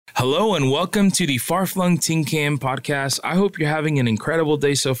Hello and welcome to the Far Flung Tin Can podcast. I hope you're having an incredible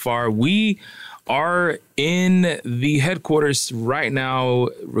day so far. We are in the headquarters right now,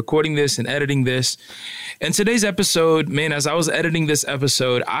 recording this and editing this. And today's episode, man, as I was editing this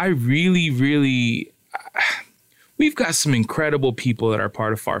episode, we've got some incredible people that are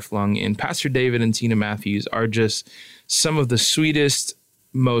part of Far Flung, and Pastor David and Tina Matthews are just some of the sweetest,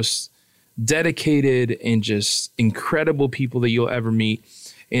 most dedicated, and just incredible people that you'll ever meet.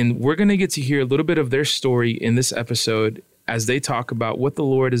 And we're going to get to hear a little bit of their story in this episode as they talk about what the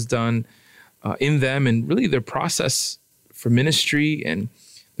Lord has done in them and really their process for ministry and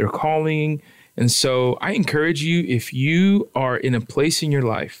their calling. And so I encourage you, if you are in a place in your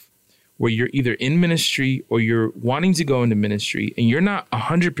life where you're either in ministry or you're wanting to go into ministry and you're not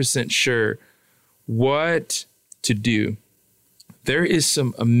 100% sure what to do, there is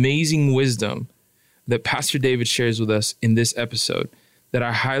some amazing wisdom that Pastor David shares with us in this episode that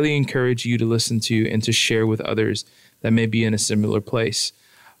I highly encourage you to listen to and to share with others that may be in a similar place.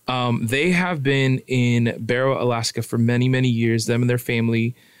 They have been in Barrow, Alaska for many, many years, them and their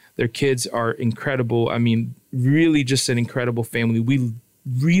family. Their kids are incredible. I mean, really just an incredible family. We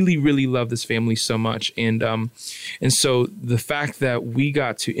really, really love this family so much. And so the fact that we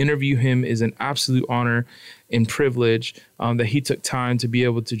got to interview him is an absolute honor and privilege, that he took time to be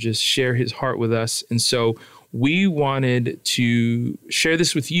able to just share his heart with us. And so we wanted to share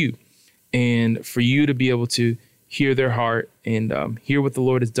this with you and for you to be able to hear their heart and hear what the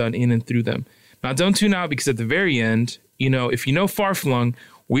Lord has done in and through them. Now, don't tune out, because at the very end, if you know Far Flung,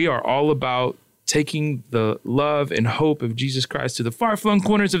 we are all about taking the love and hope of Jesus Christ to the far-flung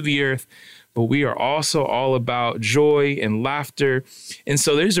corners of the earth, but we are also all about joy and laughter. And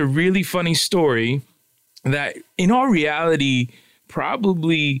so there's a really funny story that in all reality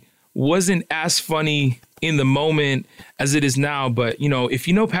probably wasn't as funny in the moment as it is now. But, if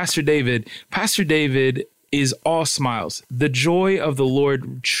you know Pastor David is all smiles. The joy of the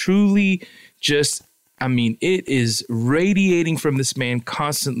Lord truly it is radiating from this man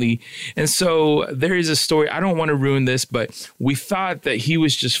constantly. And so there is a story. I don't want to ruin this, but we thought that he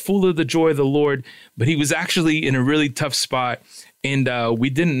was just full of the joy of the Lord, but he was actually in a really tough spot. And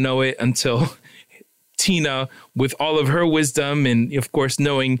we didn't know it until Tina, with all of her wisdom and, of course,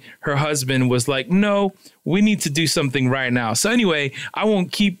 knowing her husband, was like, no, we need to do something right now. So anyway, I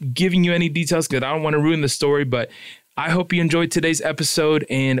won't keep giving you any details because I don't want to ruin the story, but I hope you enjoyed today's episode,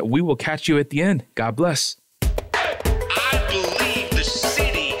 and we will catch you at the end. God bless. I believe the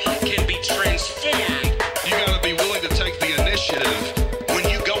city can be transformed. You got to be willing to take the initiative. When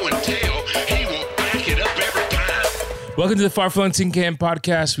you go and tell, he will back it up every time. Welcome to the Far Flung Tin Can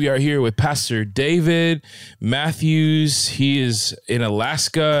podcast. We are here with Pastor David Matthews. He is in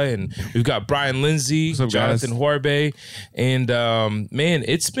Alaska, and we've got Brian Lindsay, Jonathan Horbe, and man,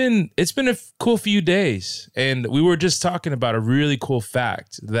 it's been a cool few days. And we were just talking about a really cool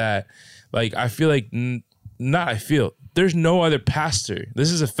fact that, I feel like there's no other pastor.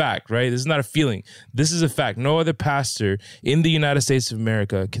 This is a fact, right? This is not a feeling. This is a fact. No other pastor in the United States of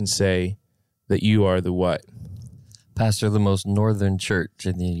America can say that you are the what? Pastor of the most northern church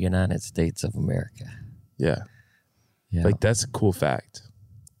in the United States of America. Yeah. Yeah. That's a cool fact.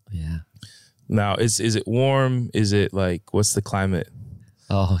 Yeah. Now, is it warm? Is it what's the climate?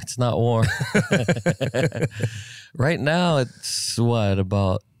 Oh, it's not warm. Right now, it's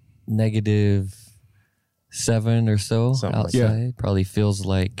about -7 or so Something outside. like Probably feels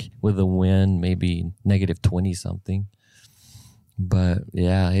like with the wind, maybe -20 something. But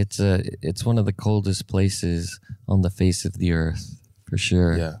yeah, it's one of the coldest places on the face of the earth, for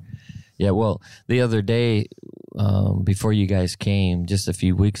sure. Yeah. Yeah, well, the other day, before you guys came, just a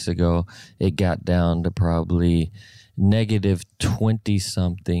few weeks ago, it got down to probably -20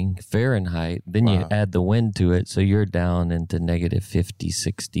 something Fahrenheit. Then you add the wind to it, so you're down into -50,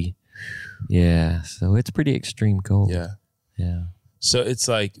 60. Yeah, so it's pretty extreme cold. Yeah. Yeah. So it's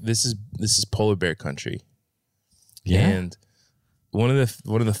this is polar bear country. Yeah. And one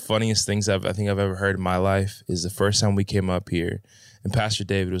of the funniest things I think I've ever heard in my life is the first time we came up here, and Pastor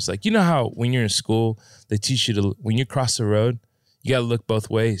David was like, how when you're in school, they teach you to, when you cross the road, you got to look both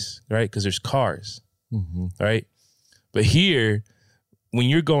ways, right? Because there's cars, right? But here, when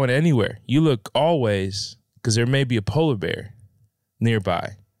you're going anywhere, you look all ways because there may be a polar bear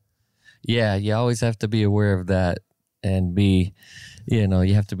nearby. Yeah, you always have to be aware of that and be, you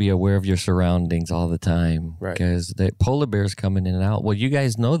have to be aware of your surroundings all the time. Right. Because the polar bears coming in and out. Well, you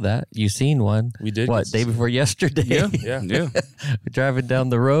guys know that. You seen one. We did. Day before yesterday? Yeah. We're driving down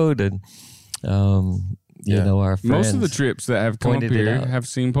the road and, our friends. Most of the trips that have come up pointed it here out. have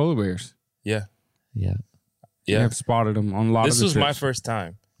seen polar bears. Yeah. Yeah. They have spotted them on a lot of the This was my trips. first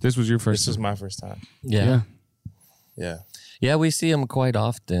time. This was your first. This was my first time. Yeah. Yeah. Yeah, we see them quite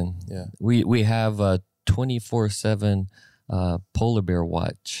often. Yeah. We have a 24/7 polar bear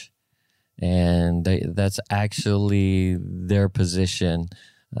watch, and that's actually their position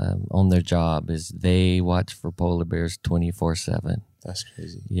on their job is they watch for polar bears 24/7. That's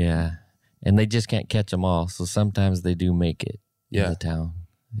crazy. Yeah, and they just can't catch them all, so sometimes they do make it in the town.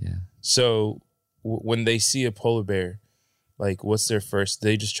 Yeah. So when they see a polar bear, like what's their first?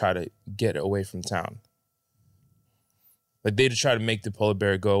 They just try to get away from town. Like they just try to make the polar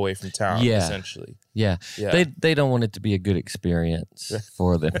bear go away from town, essentially. Yeah. Yeah. They don't want it to be a good experience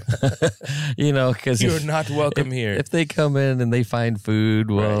for them. Because You're not welcome here. If they come in and they find food,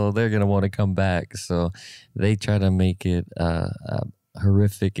 well, they're going to want to come back. So they try to make it a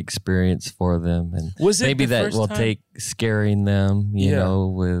horrific experience for them. And Was it maybe the that first will time? take scaring them,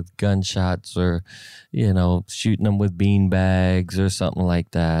 with gunshots or, shooting them with bean bags or something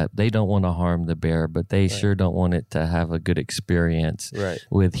like that. They don't want to harm the bear, but they sure don't want it to have a good experience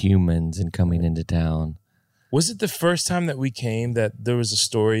with humans and coming into town. Was it the first time that we came that there was a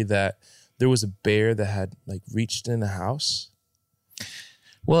story that there was a bear that had like reached in the house?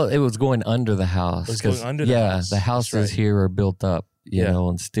 Well, it was going under the house. It was going under the house. The houses That's right. here are built up, you know,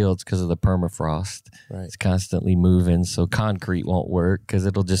 and still it's because of the permafrost. Right. It's constantly moving, so concrete won't work because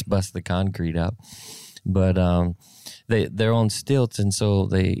it'll just bust the concrete up. But they're on stilts, and so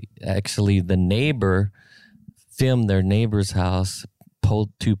the neighbor filmed their neighbor's house,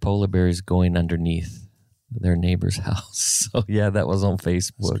 two polar bears going underneath their neighbor's house. So yeah, that was on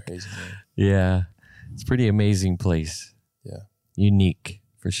Facebook. That's crazy, man. Yeah, it's a pretty amazing place. Yeah. Unique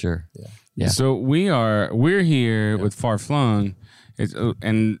for sure. Yeah. So we're here with Far Flung,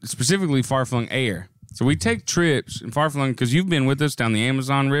 and specifically Far Flung Air. So we take trips in Far Flung because you've been with us down the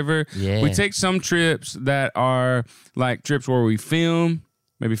Amazon River. Yeah. We take some trips that are like trips where we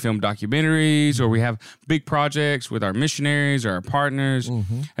maybe film documentaries, or we have big projects with our missionaries or our partners.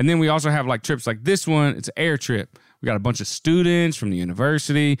 Mm-hmm. And then we also have like trips like this one. It's an air trip. We got a bunch of students from the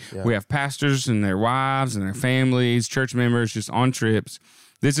university. Yeah. We have pastors and their wives and their families, church members just on trips.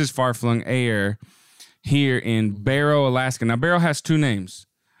 This is Far Flung Air here in Barrow, Alaska. Now, Barrow has two names,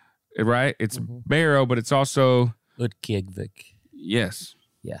 right? It's Barrow, but it's also... Utqiagvik. Yes.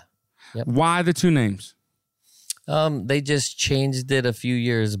 Yeah. Yep. Why the two names? They just changed it a few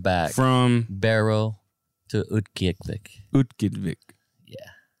years back. From Barrow to Utqiagvik. Utqiagvik. Yeah.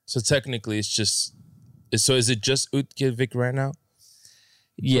 So technically it's just... So is it just Utqiagvik right now?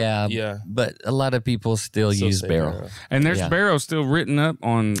 Yeah. Yeah. But a lot of people still use say Barrow. And there's Yeah. Barrow still written up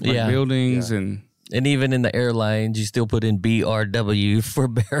on buildings and... And even in the airlines, you still put in BRW for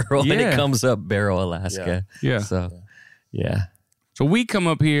Barrow, and Yeah. it comes up Barrow, Alaska. Yeah. So, yeah. So we come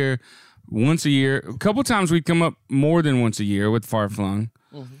up here once a year. A couple times we come up more than once a year with Far Flung.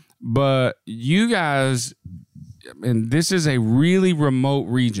 But you guys, and this is a really remote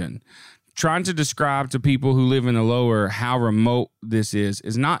region. Trying to describe to people who live in the lower how remote this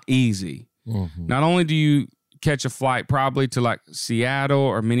is not easy. Not only do you catch a flight probably to like Seattle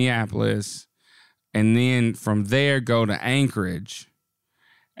or Minneapolis, and then from there go to Anchorage,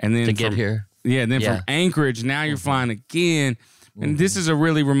 and then To get here. Yeah, and then Yeah. from Anchorage, now you're flying again. And this is a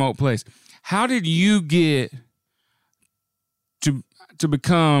really remote place. How did you get to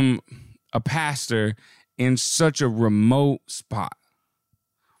become a pastor in such a remote spot?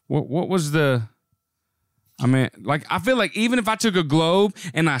 What was the... I mean, like, I feel like even if I took a globe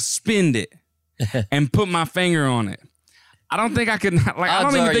and I spinned it and put my finger on it, I don't think I could... Like, I don't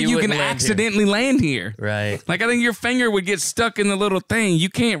Odds even are think you you can wouldn't land here. accidentally land here. Right. Like, I think your finger would get stuck in the little thing. You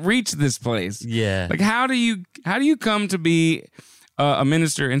can't reach this place. Yeah. Like, how do you come to be a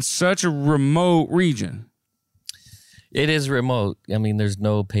minister in such a remote region? It is remote. I mean, there's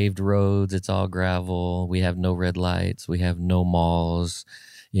no paved roads. It's all gravel. We have no red lights. We have no malls.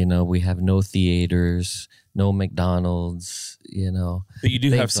 We have no theaters, no McDonald's, But you do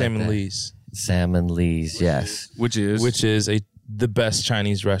Things have Sam like and that. Lee's, Sam and Lee's, yes. Which is the best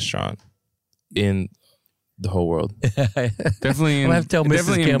Chinese restaurant in the whole world. definitely I'm going to have to tell Mrs.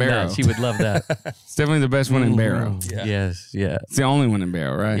 definitely in Kim Barrow. that. She would love that. It's definitely the best one in Barrow. Yeah. Yes, yeah. It's the only one in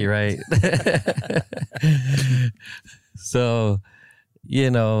Barrow, right? You're right. So,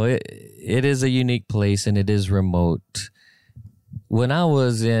 it is a unique place and it is remote. When I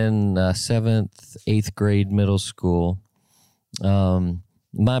was in 7th, 8th grade middle school,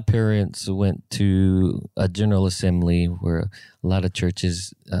 my parents went to a General Assembly where a lot of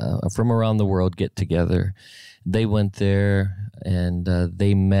churches from around the world get together. They went there and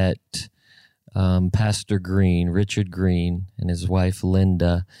they met Pastor Green, Richard Green, and his wife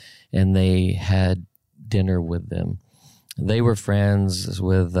Linda, and they had dinner with them. they were friends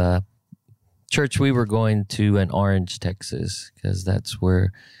with church we were going to in Orange, Texas, because that's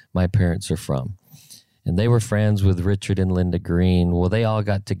where my parents are from. And they were friends with Richard and Linda Green. Well, they all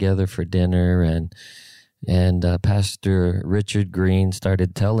got together for dinner, and Pastor Richard Green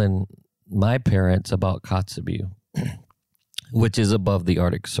started telling my parents about Kotzebue, which is above the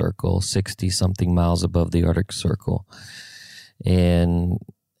Arctic Circle, 60-something miles above the Arctic Circle. And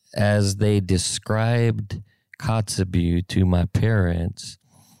as they described Kotzebue to my parents,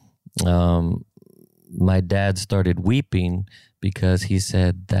 my dad started weeping because he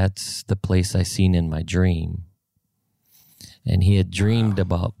said, that's the place I seen in my dream. And he had dreamed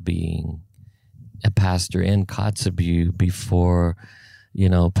about being a pastor in Kotzebue before,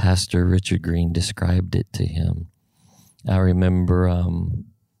 Pastor Richard Green described it to him. I remember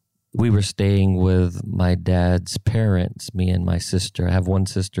we were staying with my dad's parents, me and my sister. I have one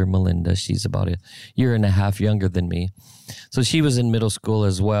sister, Melinda. She's about a year and a half younger than me. So she was in middle school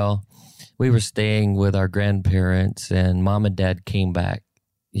as well. We were staying with our grandparents, and Mom and Dad came back,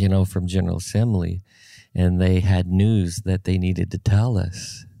 from General Assembly, and they had news that they needed to tell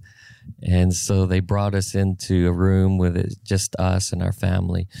us. And so they brought us into a room with just us and our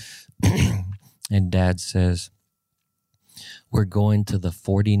family. And Dad says, we're going to the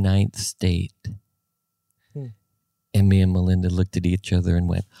 49th state. And me and Melinda looked at each other and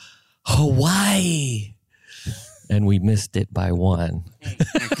went, Hawaii! And we missed it by one.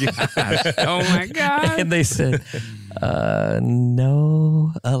 Oh my God. And they said,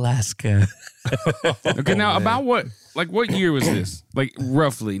 no, Alaska. Okay, now about what year was this? Like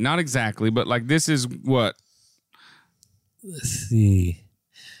roughly, not exactly, but like this is what? Let's see.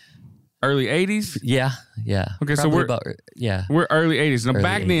 Early 80s? Yeah. Okay, Probably so we're we're early 80s. Now Early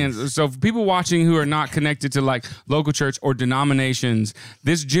back then, 80s. so for people watching who are not connected to like local church or denominations,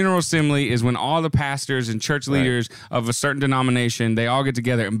 this General Assembly is when all the pastors and church leaders of a certain denomination, they all get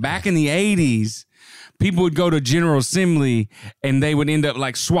together. And back in the 80s, people would go to General Assembly and they would end up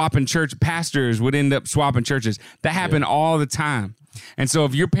like swapping church. Pastors would end up swapping churches. That happened all the time. And so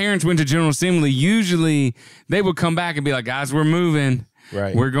if your parents went to General Assembly, usually they would come back and be like, guys, we're moving.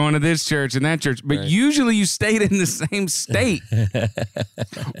 Right. We're going to this church and that church. But usually you stayed in the same state.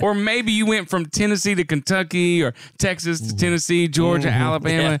 Or maybe you went from Tennessee to Kentucky or Texas to Tennessee, Georgia,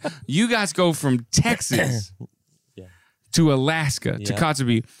 Alabama. Yeah. You guys go from Texas to Alaska to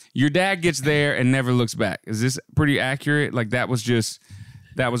Kotzebue. Your dad gets there and never looks back. Is this pretty accurate? Like that was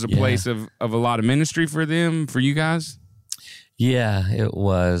a place of a lot of ministry for them, for you guys? Yeah, it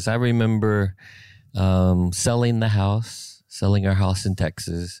was. I remember selling our house in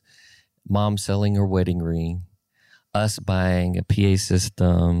Texas, Mom selling her wedding ring, us buying a PA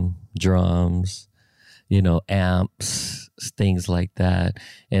system, drums, amps, things like that,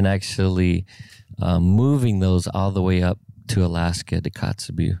 and actually moving those all the way up to Alaska to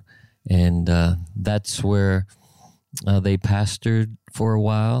Kotzebue. And that's where they pastored for a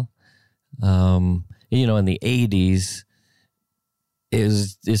while. In the 80s,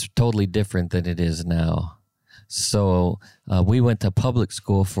 is totally different than it is now. So we went to public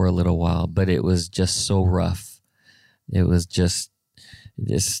school for a little while, but it was just so rough. It was just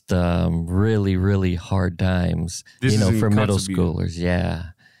really, really hard times, for middle schoolers.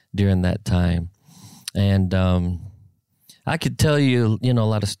 Yeah, during that time. And I could tell you, a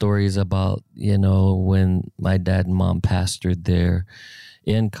lot of stories about, when my dad and mom pastored there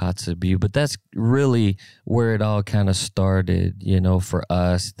in Kotzebue, but that's really where it all kind of started, for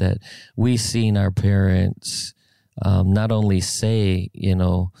us, that we seen our parents not only say,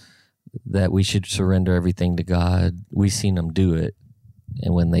 that we should surrender everything to God, we seen them do it.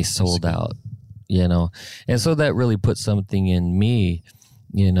 And when they sold out, and so that really put something in me,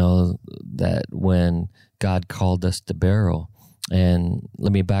 that when God called us to Beryl. And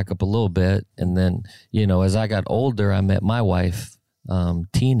let me back up a little bit. And then, as I got older, I met my wife,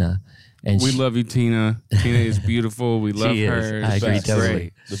 Tina. And we love you, Tina. Tina is beautiful. We love her. I agree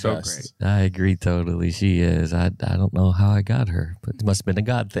totally. So great. I agree totally. She is. I don't know how I got her, but it must have been a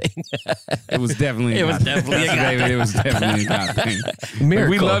God thing. It was definitely a God thing. It was definitely a God thing. Miracle.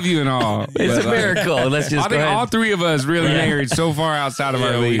 We love you and all. It's a miracle. Let's just I think all three of us really married so far outside of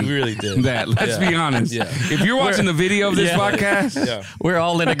our league. We really did. That let's be honest. Yeah. If you're watching the video of this podcast, we're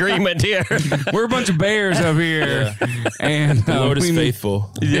all in agreement here. We're a bunch of bears up here, and the Lord is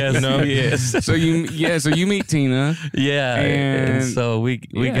faithful. Yes, yes. So you meet Tina. Yeah. And so we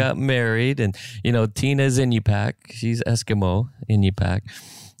got married, and Tina's Inupiaq. She's Eskimo Inupiaq.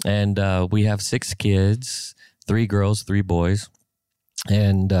 And we have 6 kids, 3 girls, 3 boys.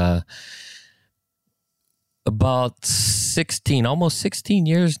 And about almost 16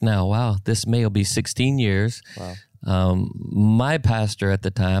 years now. Wow. This May will be 16 years. My pastor at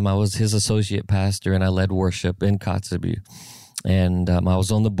the time, I was his associate pastor, and I led worship in Kotzebue. And I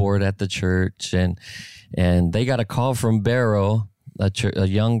was on the board at the church, and they got a call from Barrow, a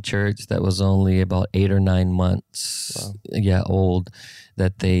young church that was only about 8 or 9 months old,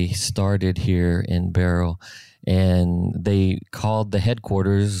 that they started here in Barrow. And they called the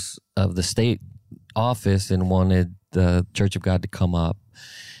headquarters of the state office and wanted the Church of God to come up.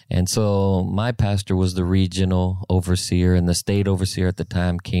 And so my pastor was the regional overseer, and the state overseer at the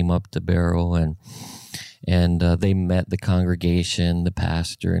time came up to Barrow, and they met the congregation, the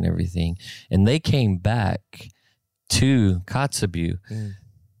pastor, and everything. And they came back to Kotzebue,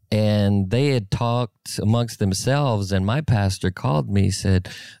 and they had talked amongst themselves. And my pastor called me, said,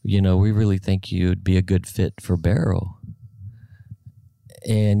 we really think you'd be a good fit for Barrow.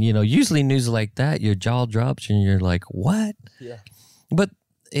 And, usually news like that, your jaw drops and you're like, what? Yeah. But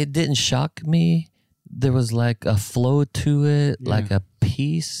it didn't shock me. There was like a flow to it, like a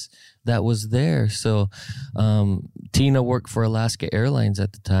peace that was there. So Tina worked for Alaska Airlines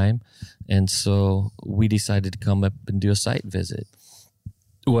at the time, and so we decided to come up and do a site visit.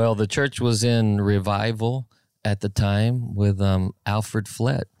 Well, the church was in revival at the time with Alfred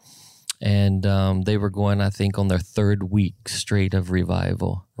Flett, and they were going, I think, on their 3rd week straight of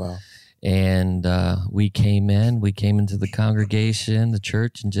revival. Wow. And we came into the congregation, the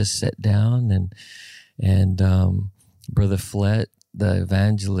church, and just sat down. And Brother Flett, the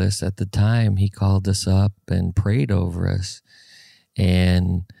evangelist at the time, he called us up and prayed over us.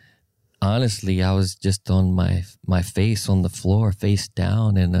 And honestly, I was just on my face on the floor, face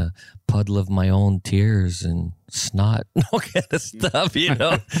down, in a puddle of my own tears and snot and all kind of stuff,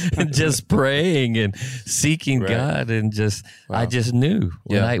 and just praying and seeking God, and just I just knew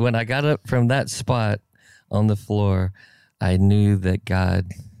when I got up from that spot on the floor, I knew that God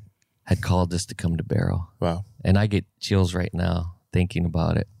had called us to come to Barrow. Wow! And I get chills right now thinking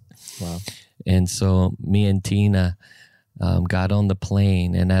about it. Wow! And so me and Tina got on the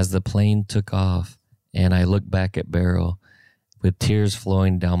plane, and as the plane took off, and I looked back at Barrow with tears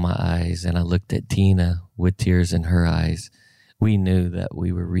flowing down my eyes, and I looked at Tina with tears in her eyes, we knew that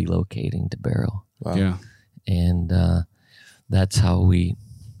we were relocating to Barrow. Wow. Yeah. And that's how we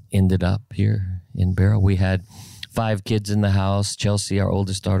ended up here in Barrow. We had 5 kids in the house. Chelsea, our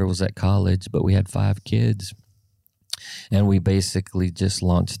oldest daughter, was at college, but we had 5 kids. And we basically just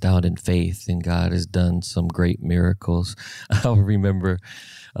launched out in faith, and God has done some great miracles. I remember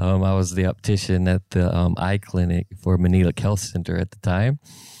I was the optician at the eye clinic for Manila Health Center at the time.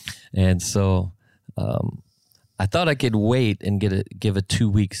 And so I thought I could wait and give a 2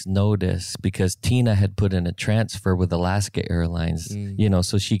 weeks notice, because Tina had put in a transfer with Alaska Airlines,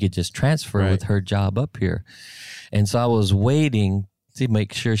 so she could just transfer with her job up here. And so I was waiting to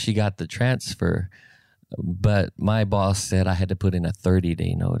make sure she got the transfer. But my boss said I had to put in a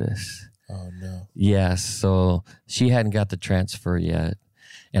 30-day notice. Oh, no. Yes. So she hadn't got the transfer yet.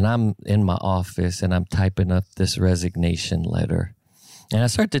 And I'm in my office, and I'm typing up this resignation letter. And I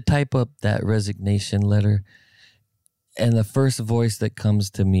start to type up that resignation letter. And the first voice that comes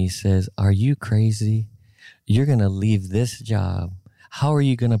to me says, "Are you crazy? You're going to leave this job. How are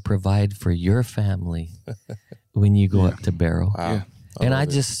you going to provide for your family when you go up to Barrow?" Wow. Yeah. And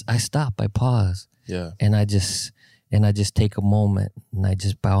I stop, I pause. Yeah. And I just take a moment, and I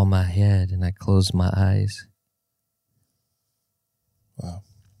just bow my head, and I close my eyes. Wow.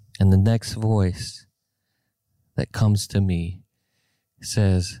 And the next voice that comes to me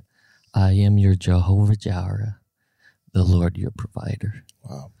says, "I am your Jehovah Jireh, the Lord your provider."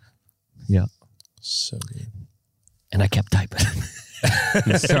 Wow. Yeah. So good. And I kept typing.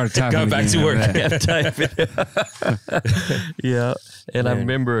 Started typing. Got back to work. I kept typing. Yeah. And I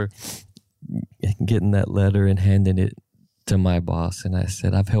remember getting that letter and handing it to my boss. And I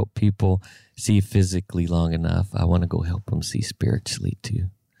said, "I've helped people see physically long enough. I want to go help them see spiritually too."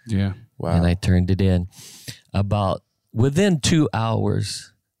 Yeah. Wow. And I turned it in. About within 2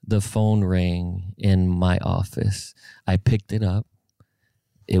 hours, the phone rang in my office. I picked it up.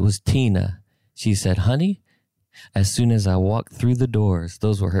 It was Tina. She said, "Honey, as soon as I walked through the doors,"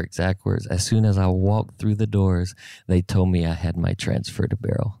 those were her exact words, "as soon as I walked through the doors, they told me I had my transfer to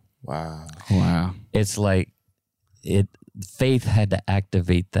Barrow." Wow. Wow. It's like faith had to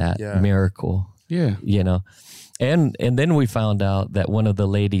activate that miracle. Yeah. And then we found out that one of the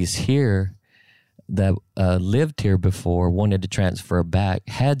ladies here that lived here before wanted to transfer back,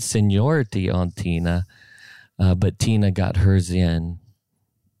 had seniority on Tina, but Tina got hers in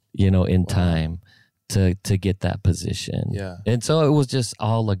time to get that position. Yeah. And so it was just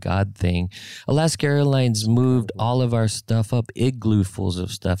all a God thing. Alaska Airlines moved all of our stuff up, igloofulls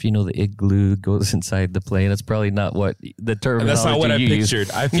of stuff. You know, the igloo goes inside the plane. That's probably not what the terminology And that's not what I you use.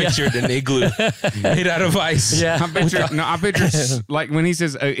 pictured. I pictured an igloo made out of ice. Yeah. I pictured like when he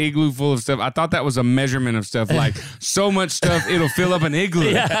says an igloo full of stuff, I thought that was a measurement of stuff. Like so much stuff, it'll fill up an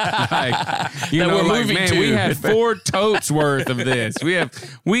igloo. Like, you That know, we're like, moving man, to. we had 4 totes worth of this. We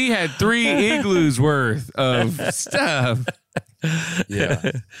had 3 igloos worth of stuff.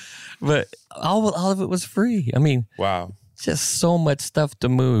 Yeah. But all of it was free. I mean, Wow. just so much stuff to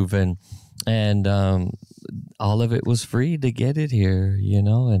move, and all of it was free to get it here, you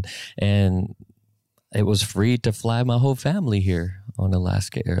know, and it was free to fly my whole family here on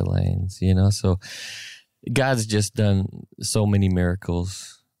Alaska Airlines, you know. So God's just done so many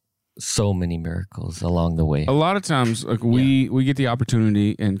miracles along the way. A lot of times, like we get the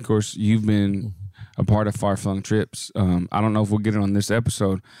opportunity, and of course, you've been a part of Far Flung Trips. I don't know if we'll get it on this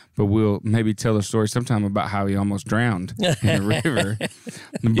episode, but we'll maybe tell a story sometime about how he almost drowned in the river.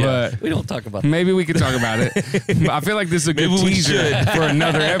 But We don't talk about that. maybe we could talk about it. But I feel like this is a good Maybe we teaser should. for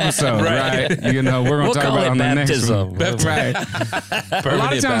another episode, right? You know, we're going We'll to talk call about it it on the next baptism. one. Right. A lot of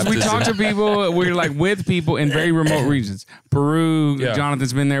Permanent times we baptism. talk to people, we're like with people in very remote regions. Peru, Yeah.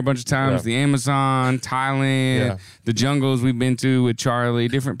 Jonathan's been there a bunch of times, Yeah. the Amazon, Thailand, Yeah. the jungles we've been to with Charlie,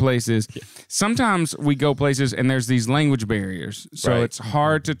 different places. Sometimes we go places and there's these language barriers. So Right. it's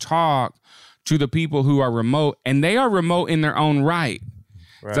hard to talk to the people who are remote, and they are remote in their own right.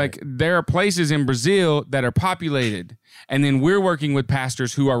 It's like there are places in Brazil that are populated, and then we're working with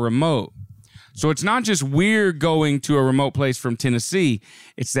pastors who are remote. So it's not just we're going to a remote place from Tennessee,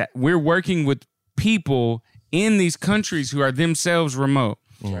 it's that we're working with people in these countries who are themselves remote.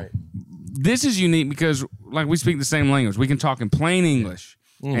 Right. This is unique because like we speak the same language. We can talk in plain English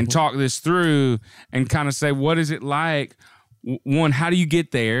and talk this through and kind of say, what is it like? One, how do you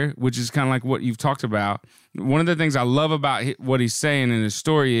get there? Which is kind of like what you've talked about. One of the things I love about what he's saying in his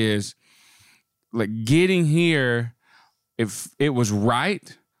story is like getting here, if it was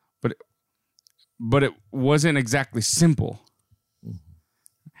right, but it wasn't exactly simple.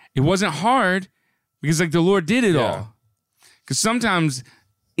 It wasn't hard because like the Lord did it Yeah. all. Because sometimes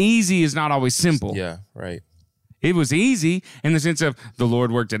easy is not always simple. Yeah. Right. It was easy in the sense of the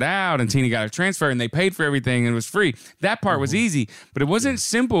Lord worked it out and Tina got a transfer and they paid for everything and it was free. That part was easy, but it wasn't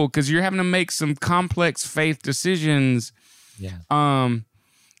simple because you're having to make some complex faith decisions. Yeah.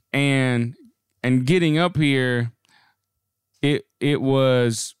 And getting up here, it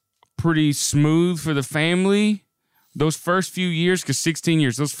was pretty smooth for the family. Those first few years, because 16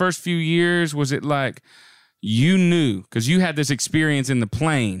 years, those first few years, was it like you knew because you had this experience in the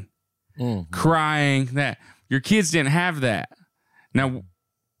plane, crying that your kids didn't have that. Now,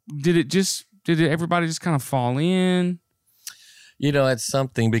 did everybody just kind of fall in? You know, it's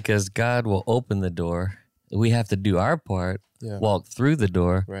something because God will open the door. We have to do our part, Yeah. walk through the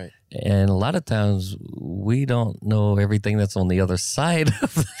door. Right. And a lot of times we don't know everything that's on the other side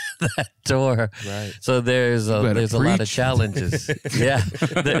of that door. Right. So there's a lot of preach. challenges. Yeah.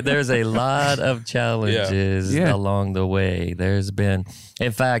 There's a lot of challenges Yeah. along the way. There's been,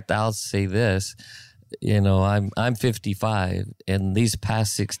 in fact, I'll say this, you know, I'm 55 and these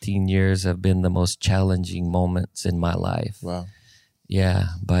past 16 years have been the most challenging moments in my life. Wow. Yeah,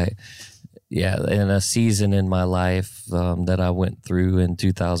 but in a season in my life that I went through in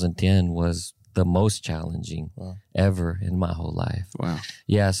 2010 was the most challenging ever in my whole life. Wow.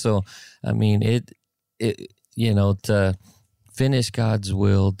 Yeah, so I mean it you know, to finish God's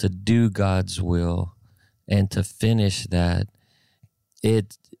will, to do God's will, and to finish that,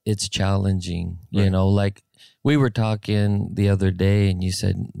 it's challenging. You know, like we were talking the other day, and you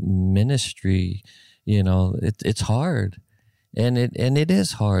said ministry. You know, it's hard. And it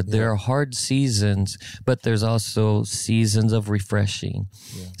is hard. Yeah. There are hard seasons, but there's also seasons of refreshing.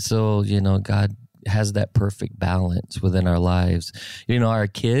 Yeah. So, you know, God has that perfect balance within our lives. You know, our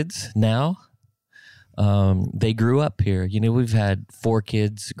kids now, they grew up here. You know, we've had 4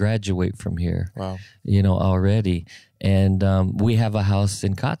 kids graduate from here. Wow. You know, already. And we have a house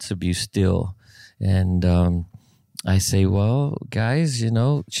in Kotzebue still. And I say, well, guys, you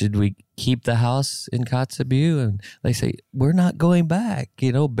know, should we keep the house in Kotzebue? And they say, we're not going back.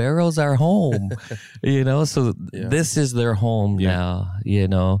 You know, Barrow's our home. You know, so this is their home now, you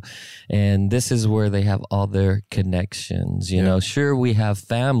know, and this is where they have all their connections. You know, sure, we have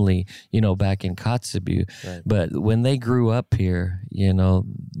family, you know, back in Kotzebue, but when they grew up here, you know,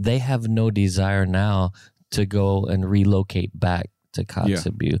 they have no desire now to go and relocate back to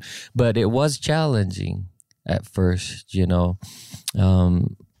Kotzebue. But it was challenging at first, you know.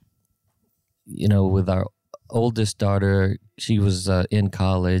 with our oldest daughter, she was in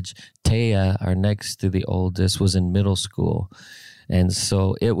college. Taya, our next to the oldest, was in middle school. And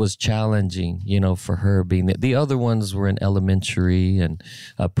so it was challenging, for her being there. The other ones were in elementary and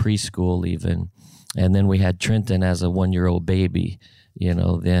preschool even. And then we had Trenton as a 1-year-old baby,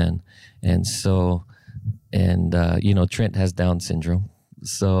 then. And so, Trent has Down syndrome.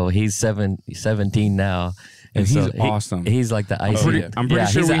 So he's 17 now. And so he's awesome. He's like the icing. I'm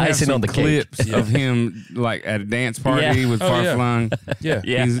pretty sure he's we the have icing some on the cake. clips of him like at a dance party with Oh, yeah. Far-Flung. Yeah.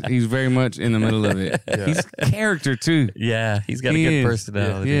 Yeah. He's very much in the middle of it. Yeah. He's character too. Yeah, he's got a He good is.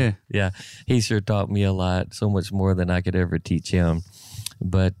 personality. Yeah. He sure taught me a lot, so much more than I could ever teach him.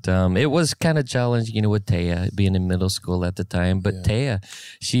 But it was kind of challenging, with Taya being in middle school at the time. But Taya,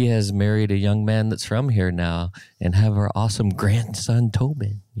 she has married a young man that's from here now and have her awesome grandson,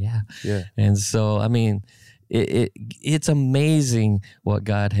 Tobin. Yeah. Yeah. And so, I mean, it's amazing what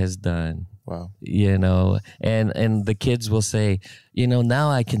God has done. Wow. And the kids will say, now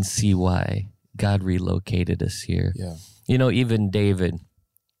I can see why God relocated us here. Yeah. Even David,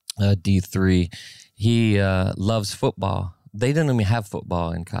 D3, he loves football. They didn't even have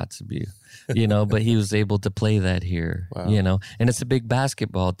football in Kotzebue, but he was able to play that here, Wow. and it's a big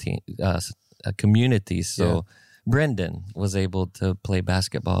basketball team, community. So Brendan was able to play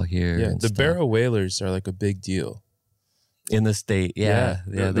basketball here. Yeah. and The stuff. Barrow Whalers are like a big deal. In the state. Yeah.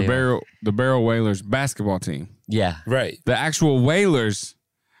 The Barrow Whalers basketball team. Yeah. Right. The actual whalers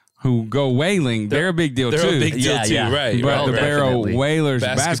who go whaling, they're a big deal They're too. a big deal Yeah, too. yeah. Right. But right, the right. Barrow Definitely. Whalers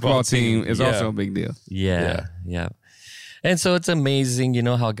Basketball basketball team team, is yeah. also a big deal. Yeah. And so it's amazing,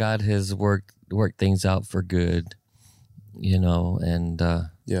 how God has worked things out for good, and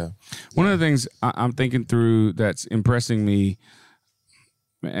Yeah. One of the things I'm thinking through that's impressing me,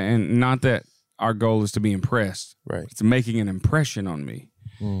 and not that our goal is to be impressed, Right. it's making an impression on me,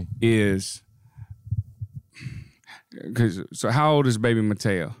 is so how old is baby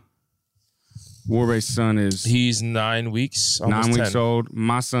Mateo? Warbay's son is He's 9 weeks. 9 weeks 10. old.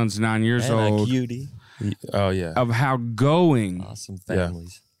 My son's 9 years and a old. cutie. Oh yeah. Of how going Awesome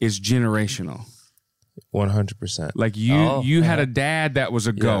families. is generational. 100%. Like you had a dad that was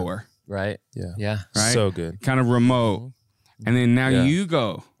a goer, Right? Yeah. Yeah. right? So good. Kind of remote. And then now Yeah. you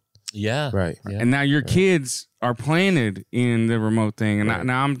go. Yeah. Right. Yeah. And now your kids are planted in the remote thing. And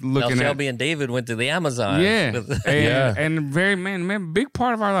now I'm Now looking at Shelby and David went to the Amazon. yeah. With- And very man, big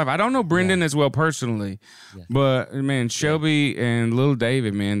part of our life. I don't know Brendan as well personally, but man, Shelby and little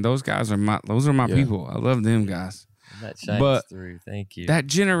David, man, those guys are my people. I love them guys. that shines But through. Thank you. That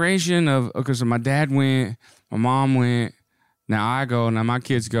generation of, okay, so my dad went, my mom went, now I go, now my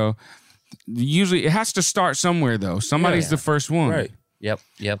kids go. Usually it has to start somewhere though. Somebody's the first one. Right. Yep.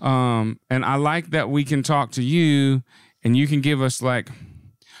 And I like that we can talk to you and you can give us like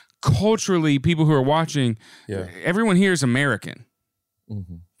culturally, people who are watching, everyone here is American.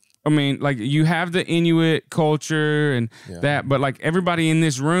 Mm-hmm. I mean, like you have the Inuit culture and that, but like everybody in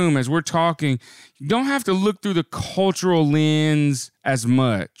this room, as we're talking, you don't have to look through the cultural lens as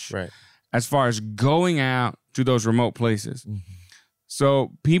much Right. as far as going out to those remote places. Mm-hmm.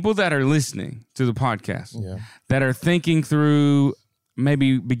 So people that are listening to the podcast, Yeah. that are thinking through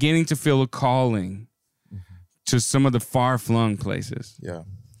maybe beginning to feel a calling to some of the far-flung places, Yeah.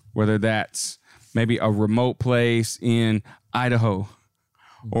 whether that's maybe a remote place in Idaho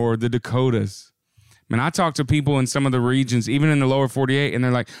or the Dakotas. I mean, I talk to people in some of the regions, even in the lower 48, and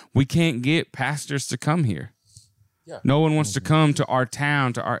they're like, we can't get pastors to come here. Yeah. No one wants to come to our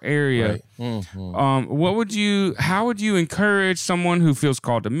town, to our area. Right. How would you encourage someone who feels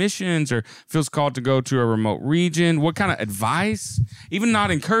called to missions or feels called to go to a remote region? What kind of advice? Even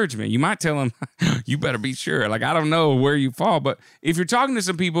not encouragement. You might tell them, you better be sure. Like, I don't know where you fall, but if you're talking to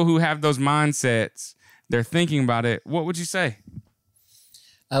some people who have those mindsets, they're thinking about it, what would you say?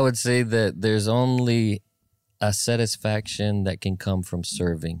 I would say that there's only a satisfaction that can come from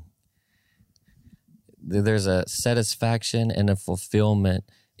serving. There's a satisfaction and a fulfillment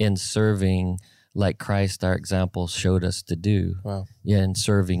in serving, like Christ, our example, showed us to do. Wow. Yeah, and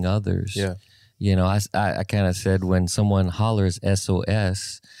serving others. Yeah. I kind of said when someone hollers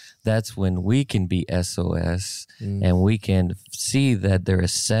SOS, that's when we can be SOS and we can see that there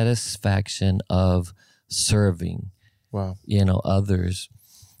is satisfaction of serving, Wow. others.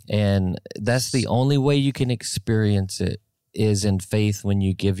 And that's the only way you can experience it is in faith when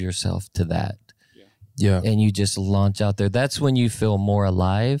you give yourself to that. Yeah. And you just launch out there. That's when you feel more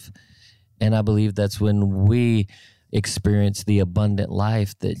alive. And I believe that's when we experience the abundant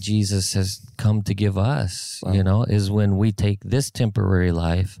life that Jesus has come to give us, is when we take this temporary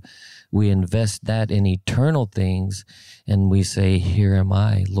life, we invest that in eternal things, and we say, "Here am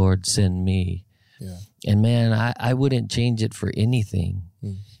I, Lord, send me." Yeah. And man, I wouldn't change it for anything.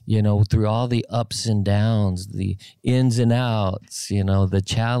 You know, through all the ups and downs, the ins and outs, you know, the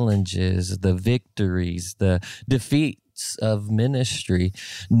challenges, the victories, the defeats of ministry,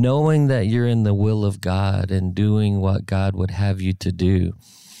 knowing that you're in the will of God and doing what God would have you to do,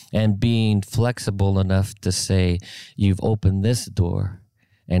 and being flexible enough to say, you've opened this door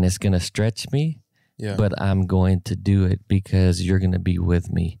and it's going to stretch me, but I'm going to do it because you're going to be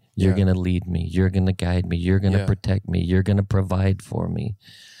with me. You're going to lead me. You're going to guide me. You're going to protect me. You're going to provide for me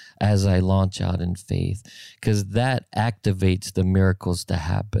as I launch out in faith, because that activates the miracles to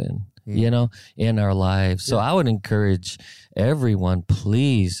happen, you know, in our lives. So I would encourage everyone,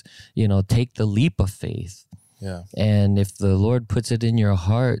 please, you know, take the leap of faith. Yeah. And if the Lord puts it in your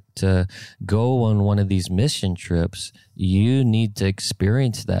heart to go on one of these mission trips, you need to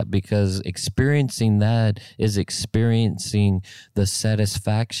experience that, because experiencing that is experiencing the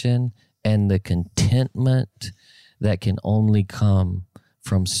satisfaction and the contentment that can only come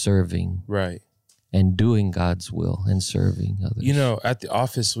from serving. Right. And doing God's will and serving others. You know, at the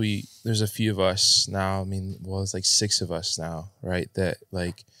office, there's a few of us now. I mean, well, it's like 6 of us now, right? That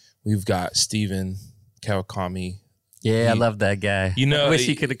like we've got Stephen Kawakami. Yeah, I love that guy. You know, I wish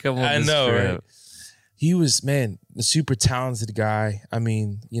he could have come on this trip. Right? He was, man, a super talented guy. I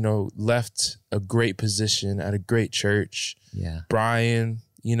mean, you know, left a great position at a great church. Yeah. Brian,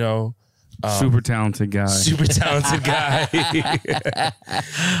 you know. Super talented guy. Super talented guy.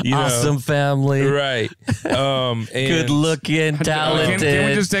 You awesome know, family. Right. And good looking, talented. Can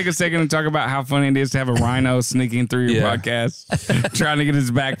we just take a second and talk about how funny it is to have a rhino sneaking through your podcast, trying to get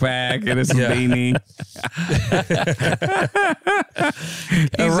his backpack and his beanie.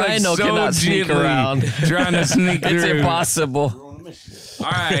 A rhino cannot sneak around. Trying to sneak through. It's impossible.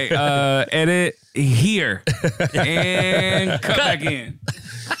 All right, edit here and cut back in.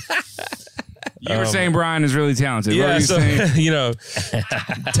 You were saying Brian is really talented. Yeah, what were you so saying? you know,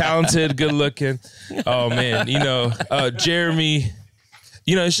 talented, good looking. Oh man, you know, Jeremy.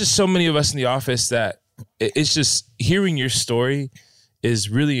 You know, it's just so many of us in the office that it's just hearing your story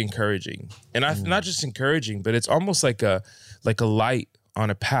is really encouraging, and not just encouraging, but it's almost like a light on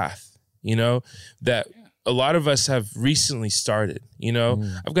a path. You know, that a lot of us have recently started. You know,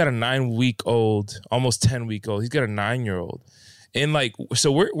 I've got a 9-week-old, almost 10-week-old. He's got a 9-year-old. And like,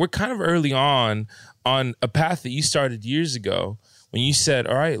 so we're kind of early on a path that you started years ago when you said,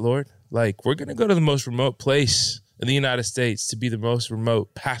 all right, Lord, like we're going to go to the most remote place in the United States to be the most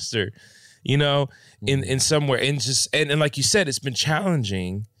remote pastor, you know, in somewhere. And just, and like you said, it's been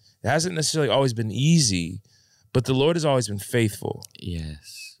challenging. It hasn't necessarily always been easy, but the Lord has always been faithful.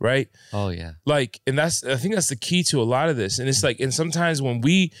 Yes. Right? Oh yeah. Like, and I think that's the key to a lot of this. And it's like, and sometimes when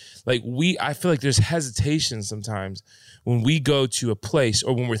I feel like there's hesitation sometimes when we go to a place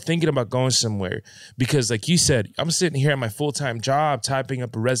or when we're thinking about going somewhere, because like you said, I'm sitting here at my full-time job, typing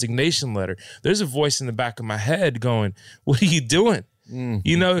up a resignation letter. There's a voice in the back of my head going, what are you doing?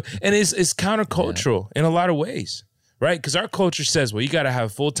 You know, and it's countercultural in a lot of ways. Right? Because our culture says, well, you got to have a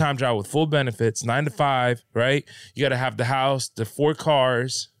full-time job with full benefits, 9 to 5, right? You got to have the house, the 4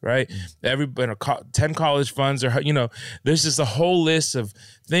 cars, right? 10 college funds, or, you know, there's just a whole list of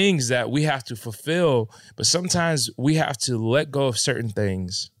things that we have to fulfill. But sometimes we have to let go of certain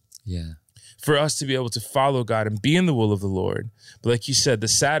things. Yeah. For us to be able to follow God and be in the will of the Lord. But like you said, the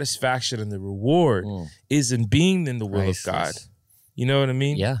satisfaction and the reward is in being in the will of God. You know what I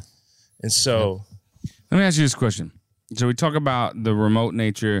mean? Yeah. And so... Let me ask you this question. So we talk about the remote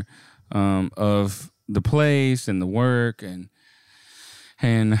nature of the place and the work, and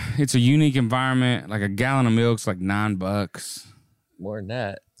it's a unique environment. Like a gallon of milk's like $9. More than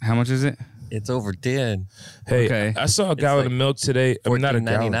that. How much is it? It's over 10. Hey, okay. I saw a gallon of milk today. I mean, not a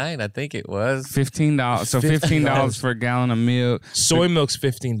gallon. $14.99, I think it was. $15. So $15 for a gallon of milk. Soy milk's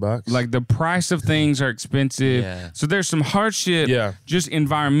 $15. Like the price of things are expensive. Yeah. So there's some hardship just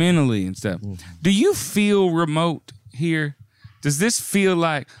environmentally and stuff. Do you feel remote here? Does this feel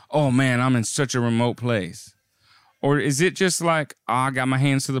like, oh man, I'm in such a remote place? Or is it just like, oh, I got my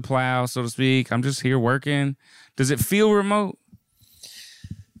hands to the plow, so to speak. I'm just here working. Does it feel remote?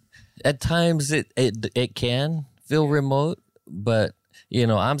 At times it can feel remote, but you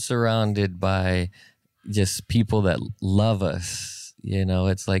know, I'm surrounded by just people that love us. You know,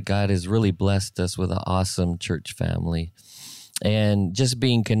 it's like God has really blessed us with an awesome church family, and just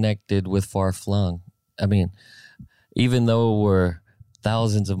being connected with Far Flung. I mean, even though we're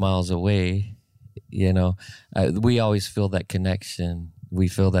thousands of miles away, you know, we always feel that connection. We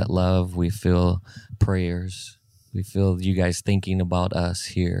feel that love. We feel prayers. We feel you guys thinking about us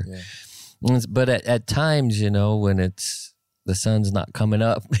here. Yeah. But at times, when the sun's not coming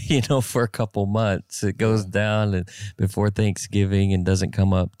up, for a couple months, it goes down and before Thanksgiving and doesn't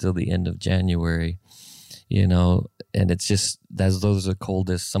come up till the end of January, and it's just, those are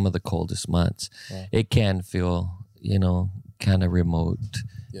some of the coldest months. Wow. It can feel, kind of remote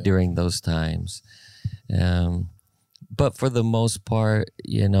during those times. But for the most part,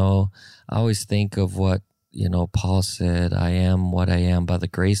 I always think of what, Paul said, I am what I am by the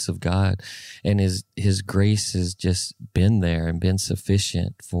grace of God. And his grace has just been there and been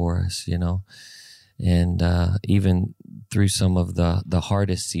sufficient for us, and even through some of the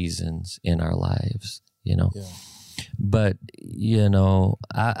hardest seasons in our lives, Yeah. But,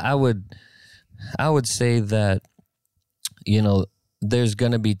 I would say that, there's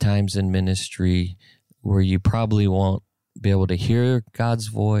going to be times in ministry where you probably won't be able to hear God's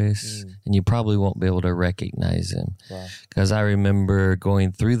voice and you probably won't be able to recognize him. Because I remember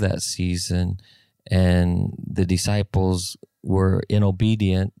going through that season and the disciples were in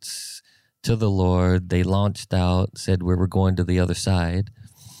obedience to the Lord. They launched out, said we were going to the other side,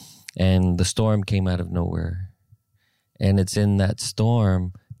 and the storm came out of nowhere. And it's in that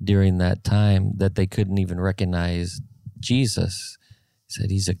storm during that time that they couldn't even recognize Jesus. He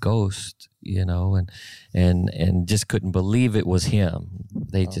said he's a ghost, and just couldn't believe it was him.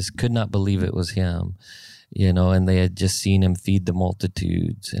 They just could not believe it was him, and they had just seen him feed the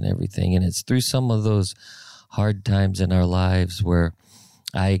multitudes and everything. And it's through some of those hard times in our lives where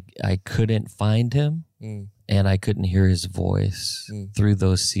I couldn't find him and I couldn't hear his voice through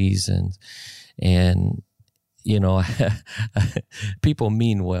those seasons. And people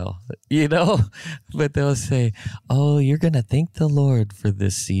mean well, but they'll say, oh, you're going to thank the Lord for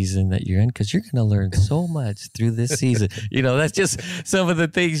this season that you're in because you're going to learn so much through this season. That's just some of the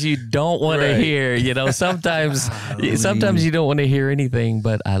things you don't want to hear. Sometimes you don't want to hear anything,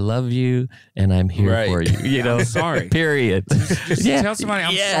 but I love you and I'm here for you. I'm sorry. Period. Just tell somebody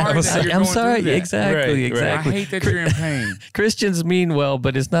I'm sorry. I'm sorry. That. Exactly. Exactly. I hate that you're in pain. Christians mean well,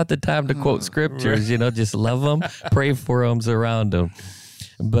 but it's not the time to quote scriptures. Just love them, pray for them, surround them.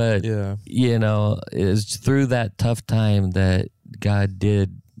 But it's through that tough time that God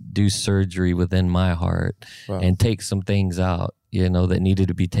did do surgery within my heart and take some things out, that needed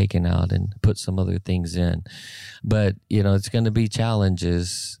to be taken out and put some other things in. But, it's going to be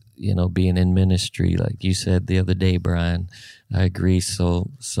challenges, being in ministry, like you said the other day, Brian. I agree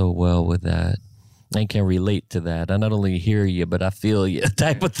so well with that. I can relate to that. I not only hear you, but I feel you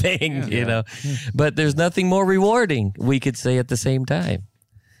type of thing, But there's nothing more rewarding, we could say at the same time.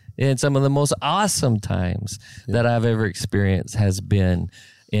 And some of the most awesome times that I've ever experienced has been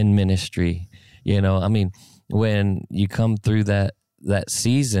in ministry. When you come through that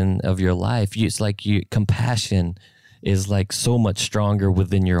season of your life, it's like compassion is like so much stronger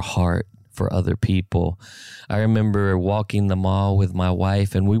within your heart for other people. I remember walking the mall with my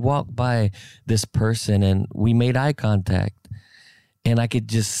wife, and we walked by this person and we made eye contact, and I could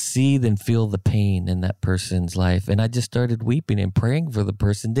just see and feel the pain in that person's life. And I just started weeping and praying for the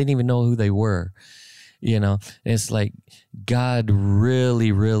person, didn't even know who they were. It's like God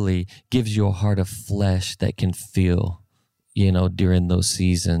really, really gives you a heart of flesh that can feel, during those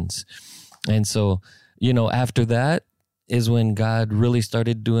seasons. And so, after that, is when God really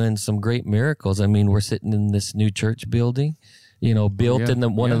started doing some great miracles. We're sitting in this new church building, built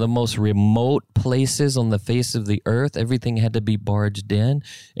in one of the most remote places on the face of the earth. Everything had to be barged in.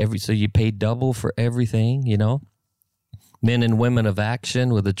 So you pay double for everything, Men and women of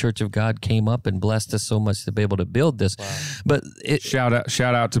action with the Church of God came up and blessed us so much to be able to build this. Wow. But shout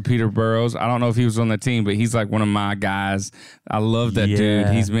out to Peter Burrows. I don't know if he was on the team, but he's like one of my guys. I love that dude.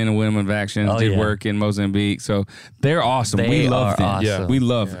 He's been a Women of Action, did work in Mozambique. So they're awesome. We love them. Awesome. Yeah. We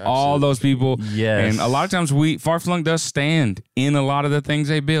love all those people. Yes. And a lot of times Far Flung does stand in a lot of the things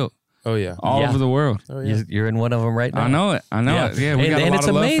they built. Oh, yeah. All over the world. Oh, yeah. You're in one of them right now. I know it. Yeah, we got a lot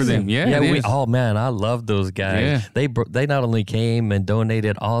of love for them. Oh, man, I love those guys. Yeah. They not only came and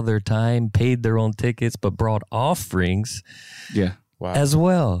donated all their time, paid their own tickets, but brought offerings as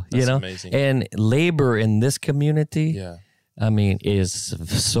well. That's amazing. And labor in this community, is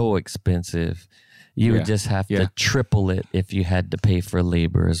so expensive. You would just have to triple it if you had to pay for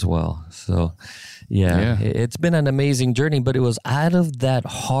labor as well. So, it's been an amazing journey, but it was out of that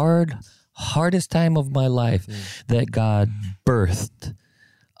hardest time of my life that God birthed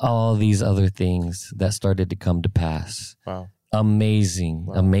all these other things that started to come to pass. Wow.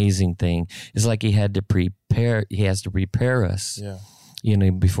 Amazing thing. It's like he has to prepare us,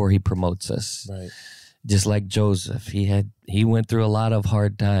 before he promotes us. Right. just like Joseph, he went through a lot of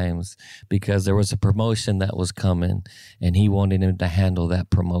hard times because there was a promotion that was coming, and he wanted him to handle that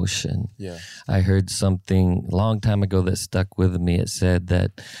promotion. Yeah. I heard something a long time ago that stuck with me. It said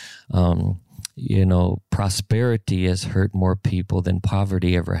that, prosperity has hurt more people than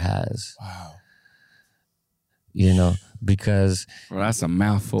poverty ever has. Wow. Because Well, that's a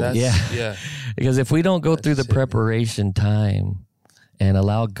mouthful. Yeah. because if we don't go through the it, man. preparation time and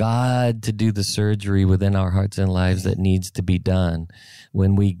allow God to do the surgery within our hearts and lives that needs to be done,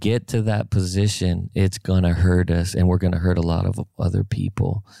 when we get to that position, it's going to hurt us, and we're going to hurt a lot of other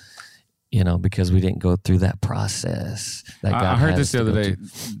people, because we didn't go through that process. That God I heard had this us the to other go day.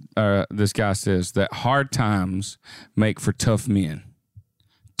 through. This guy says that hard times make for tough men.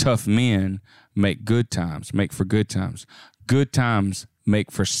 Tough men make for good times. Good times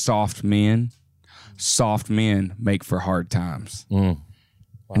make for soft men. Soft men make for hard times. And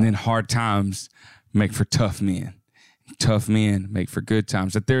then hard times make for tough men. Tough men make for good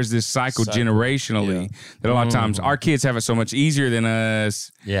times. That there's this cycle generationally that a lot of times our kids have it so much easier than us.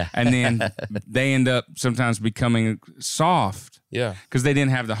 Yeah. And then they end up sometimes becoming soft. Yeah. Because they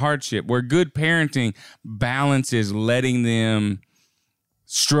didn't have the hardship. Where good parenting balances letting them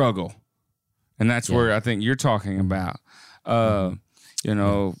struggle. And that's where I think you're talking about,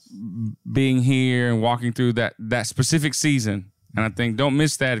 being here and walking through that specific season. And I think don't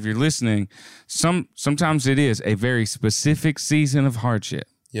miss that if you're listening. Sometimes it is a very specific season of hardship.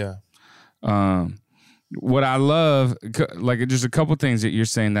 Yeah. What I love, like just a couple things that you're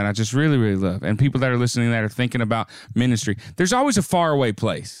saying that I just really, really love. And people that are listening that are thinking about ministry, there's always a faraway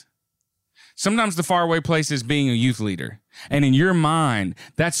place. Sometimes the faraway place is being a youth leader. And in your mind,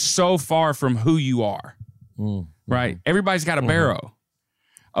 that's so far from who you are, right? Everybody's got a barrow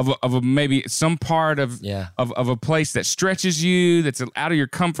of maybe some part of a place that stretches you, that's out of your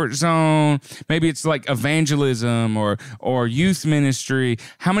comfort zone. Maybe it's like evangelism or youth ministry.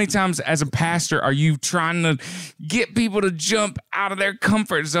 How many times as a pastor are you trying to get people to jump out of their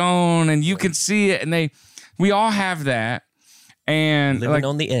comfort zone, and you can see it, and we all have that. And Living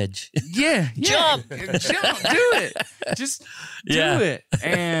on the edge. jump, do it, just do it.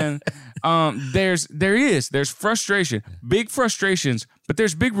 And there's frustration, big frustrations, but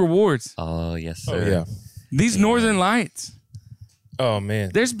there's big rewards. Oh, yes, sir. Oh, yeah. These Northern Lights, Oh,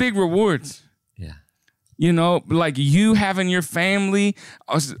 man. there's big rewards. Yeah. Like you having your family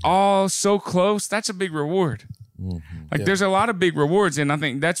all so close, that's a big reward. Like there's a lot of big rewards, and I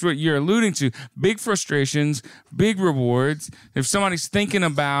think that's what you're alluding to. Big frustrations, big rewards. If somebody's thinking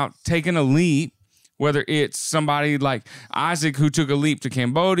about taking a leap, whether it's somebody like Isaac who took a leap to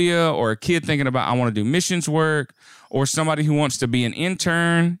Cambodia, or a kid thinking about, I want to do missions work, or somebody who wants to be an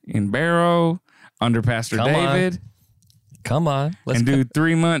intern in Barrow under Pastor David. Come on. Let's do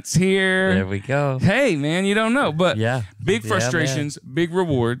 3 months here. There we go. Hey, man, you don't know. But big Yeah, frustrations, big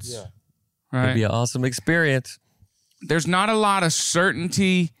rewards. Yeah. Right? It'd be an awesome experience. There's not a lot of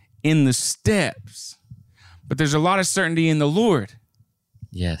certainty in the steps, but there's a lot of certainty in the Lord.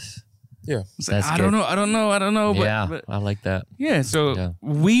 Yes. Yeah. It's like, That's I good. don't know. But I like that. yeah, so Yeah.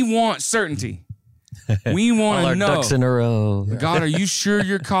 we want certainty. We All want our to know. ducks in a row. God, are you sure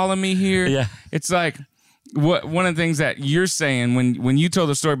you're calling me here? Yeah. It's like one of the things that you're saying when you told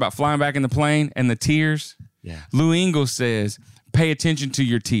the story about flying back in the plane and the tears. Yeah. Lou Engle says, pay attention to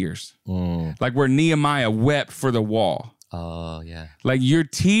your tears. Like where Nehemiah wept for the wall. Oh, yeah. Like your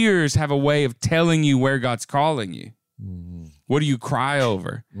tears have a way of telling you where God's calling you. What do you cry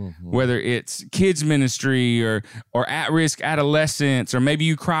over? Whether it's kids ministry or at-risk adolescents, or maybe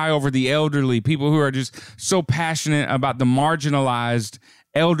you cry over the elderly, people who are just so passionate about the marginalized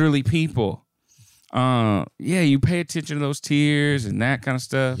elderly people. You pay attention to those tears and that kind of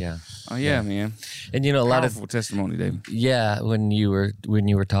stuff. Yeah. Oh yeah, man. And a lot of Powerful testimony, David. Yeah, when you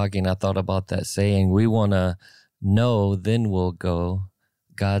were talking, I thought about that saying, we want to know, then we'll go.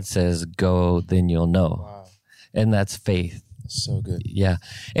 God says, go, then you'll know. Wow. And that's faith. So good. Yeah.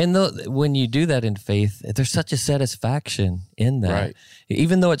 And when you do that in faith, there's such a satisfaction in that. Right.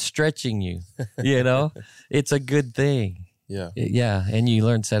 Even though it's stretching you, it's a good thing. Yeah. Yeah. And you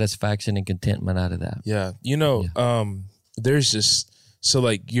learn satisfaction and contentment out of that. Yeah. There's just, so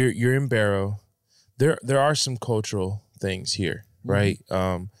like you're in Barrow. There are some cultural things here, right?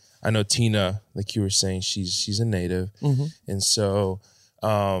 I know Tina, like you were saying, she's a native. And so,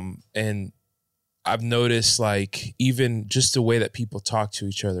 and I've noticed like even just the way that people talk to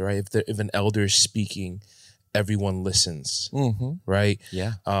each other, right? If an elder is speaking, everyone listens, right?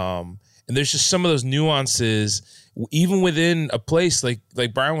 Yeah. And there's just some of those nuances, even within a place like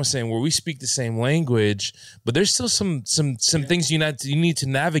Brian was saying, where we speak the same language, but there's still some things you need to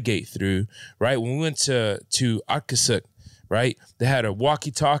navigate through, right? When we went to Akasuk, right, they had a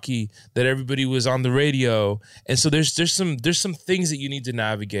walkie-talkie that everybody was on the radio, and so there's some things that you need to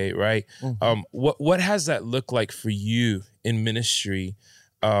navigate, right? Mm-hmm. What has that look like for you in ministry?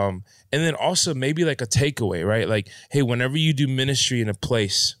 And then also maybe like a takeaway, right? Like, hey, whenever you do ministry in a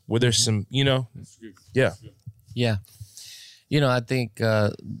place where there's some, yeah. Yeah. I think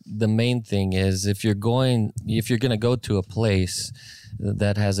the main thing is if you're going to go to a place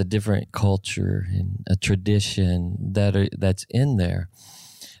that has a different culture and a tradition that's in there,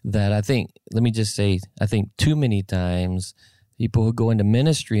 that I think too many times people who go into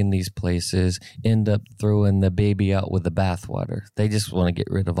ministry in these places end up throwing the baby out with the bathwater. They just want to get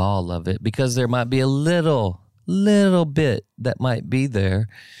rid of all of it because there might be a little bit that might be there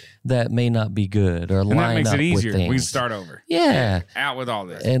that may not be good or line up with things. And that makes it easier. We can start over. Yeah. Out with all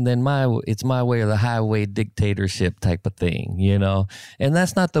this. And then it's my way or the highway dictatorship type of thing, And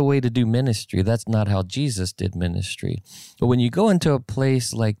that's not the way to do ministry. That's not how Jesus did ministry. But when you go into a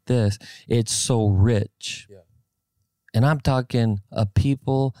place like this, it's so rich. Yeah. And I'm talking a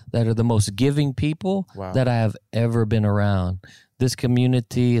people that are the most giving people that I have ever been around. This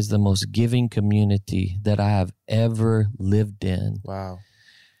community is the most giving community that I have ever lived in. Wow.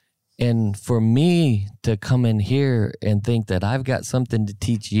 And for me to come in here and think that I've got something to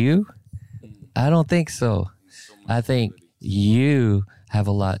teach you, I don't think so. I think you have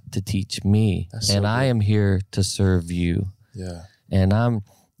a lot to teach me. And I am here to serve you. Yeah. And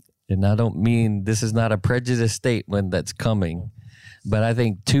I don't mean this is not a prejudiced statement that's coming, but I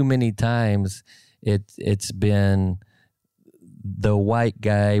think too many times it's been the white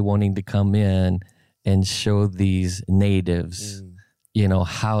guy wanting to come in and show these natives,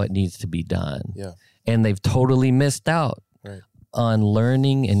 how it needs to be done. Yeah. And they've totally missed out on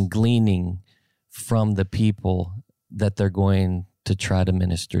learning and gleaning from the people that they're going to try to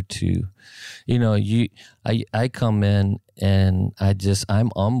minister to. I come in and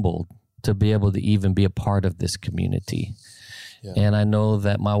I'm humbled to be able to even be a part of this community. Yeah. And I know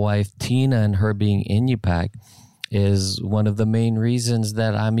that my wife, Tina, and her being Inupiaq is one of the main reasons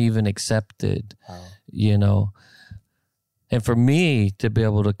that I'm even accepted, And for me to be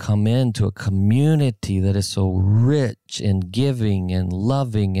able to come into a community that is so rich in giving and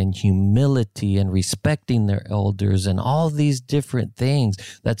loving and humility and respecting their elders and all these different things,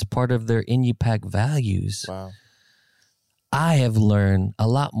 that's part of their Inupiaq values. Wow. I have learned a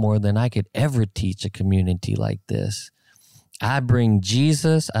lot more than I could ever teach a community like this. I bring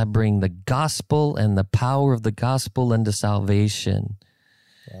Jesus, I bring the gospel and the power of the gospel into salvation.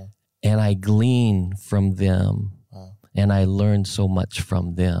 Wow. And I glean from them. Wow. And I learn so much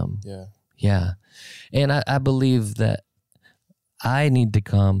from them. Yeah. Yeah. And I believe that I need to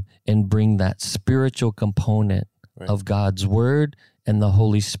come and bring that spiritual component of God's word and the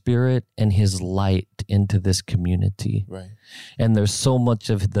Holy Spirit and his light into this community. Right. And there's so much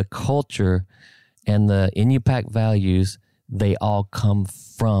of the culture and the Inupiaq values, they all come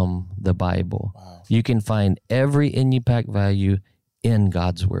from the Bible. Wow. You can find every Inupiaq value in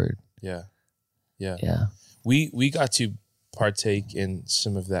God's word. Yeah. Yeah. Yeah. We got to partake in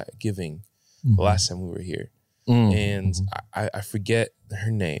some of that giving the last time we were here. And I forget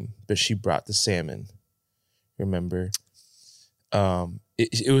her name, but she brought the salmon. Remember?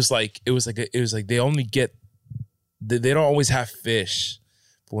 It was like they only get, they don't always have fish,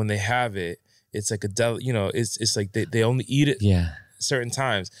 but when they have it, it's like it's like they only eat it certain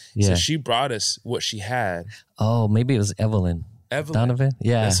times. Yeah. So she brought us what she had. Oh, maybe it was Evelyn Donovan?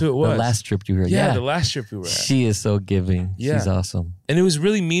 Yeah. That's who it was. The last trip you were at. Yeah, the last trip we were at. She is so giving. Yeah. She's awesome. And it was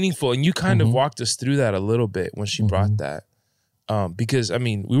really meaningful. And you kind of walked us through that a little bit when she brought that. Because, I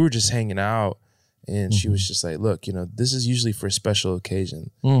mean, we were just hanging out and she was just like, look, this is usually for a special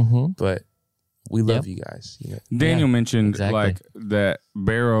occasion. But we love you guys. Daniel mentioned like that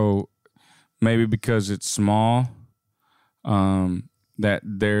Barrow, maybe because it's small, that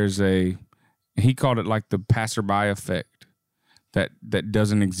there's he called it like the passerby effect. That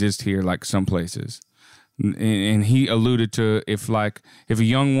doesn't exist here like some places. And he alluded to if a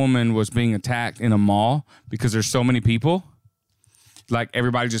young woman was being attacked in a mall because there's so many people, like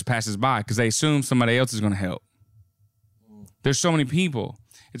everybody just passes by because they assume somebody else is going to help. There's so many people.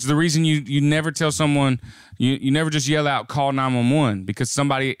 It's the reason you never tell someone, you never just yell out, call 911 because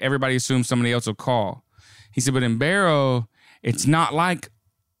everybody assumes somebody else will call. He said, but in Barrow, it's not like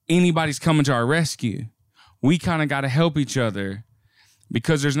anybody's coming to our rescue. We kind of got to help each other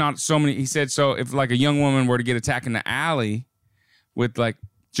because there's not so many. He said, so if like a young woman were to get attacked in the alley with like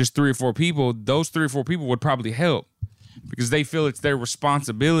just 3 or 4 people, those 3 or 4 people would probably help because they feel it's their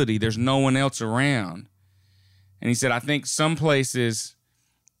responsibility. There's no one else around. And he said, I think some places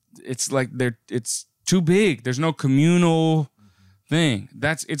it's like it's too big. There's no communal thing.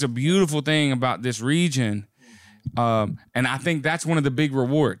 It's a beautiful thing about this region. And I think that's one of the big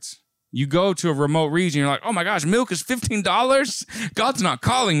rewards. You go to a remote region, you're like, oh my gosh, milk is $15? God's not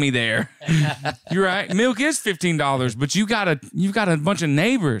calling me there. You're right. Milk is $15, but you've got a bunch of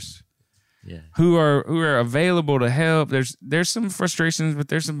neighbors who are available to help. There's some frustrations, but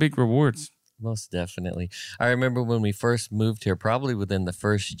there's some big rewards. Most definitely. I remember when we first moved here, probably within the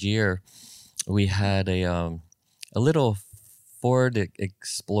first year, we had a little Ford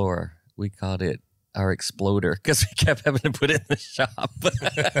Explorer. We called it our Exploder because we kept having to put it in the shop.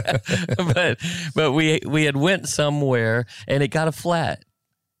 but we had went somewhere and it got a flat.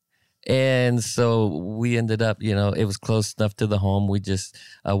 And so we ended up, it was close enough to the home. We just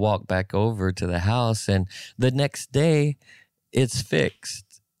walked back over to the house, and the next day it's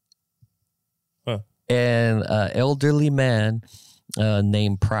fixed. Huh. And an elderly man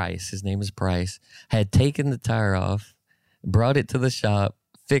named Price, his name is Price, had taken the tire off, brought it to the shop,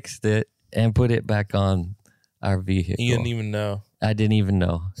 fixed it, and put it back on our vehicle. You didn't even know. I didn't even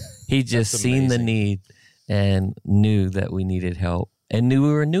know. He just seen the need and knew that we needed help and knew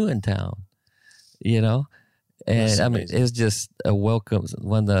we were new in town, And I mean, it was just a welcome,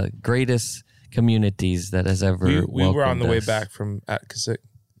 one of the greatest communities that has ever We were on the way us. back from Atkasik,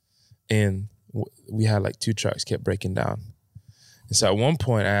 and we had like 2 trucks kept breaking down. And so at one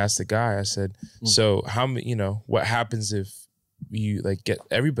point I asked the guy, I said, so how many, what happens if you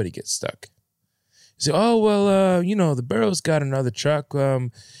everybody gets stuck? He said, oh, well, the Burrow's got another truck.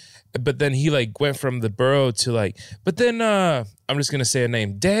 But then he went from the Burrow to but then I'm just going to say a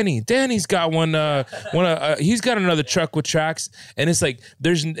name. Danny's got one, he's got another truck with tracks. And it's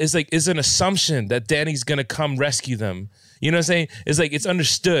it's an assumption that Danny's going to come rescue them. You know what I'm saying? It's it's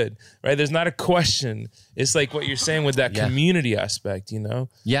understood, right? There's not a question. It's what you're saying with that community aspect,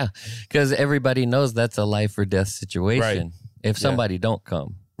 Yeah, because everybody knows that's a life or death situation. Right. If somebody don't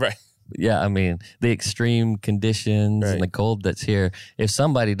come. Right. Yeah, I mean, the extreme conditions and the cold that's here, if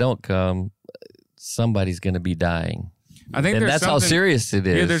somebody don't come, somebody's going to be dying. I think that's how serious it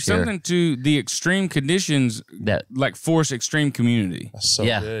is. Yeah, there's something to the extreme conditions that force extreme community. That's so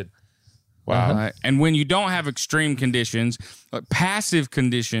good. Wow. Right? And when you don't have extreme conditions, passive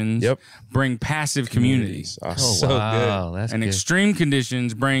conditions bring passive communities. Oh, so good. That's and good. Extreme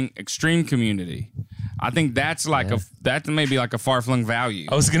conditions bring extreme community. I think that's that may be like a far-flung value.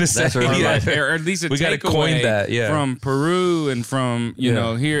 I was going to say, or at least we got to coin that, from Peru and from,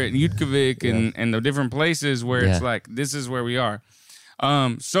 here at Yutkavik and the different places where it's this is where we are.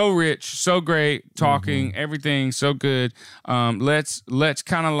 So rich, so great, talking, everything so good. Let's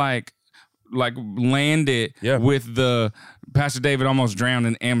kind of land it with the Pastor David almost drowned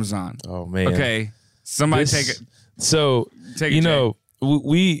in Amazon. Oh man. Okay. Somebody take it. So,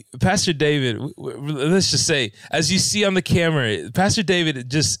 we Pastor David, let's just say, as you see on the camera, Pastor David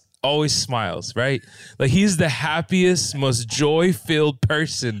just always smiles, right? He's the happiest, most joy-filled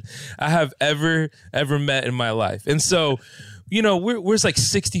person I have ever met in my life. And so, we're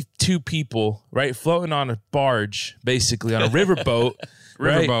 62 people, right? Floating on a barge, basically, on a riverboat.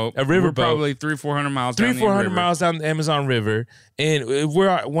 Riverboat. A riverboat. Probably 300-400 miles down 300-400 miles down the Amazon River. And we're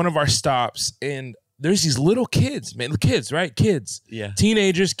at one of our stops, and there's these little kids, man. Kids, right? Kids. Yeah.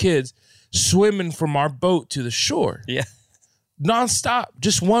 Teenagers, kids, swimming from our boat to the shore. Yeah. Nonstop.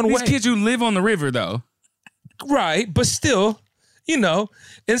 Just one way. These kids who live on the river, though. Right. But still, And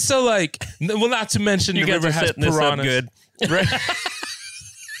so, not to mention the river has piranhas. Good. Right?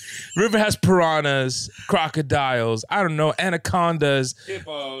 River has piranhas, crocodiles, I don't know, anacondas,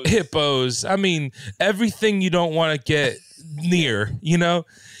 hippos. I mean, everything you don't want to get near,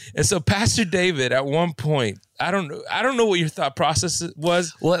 And so Pastor David, at one point, I don't know what your thought process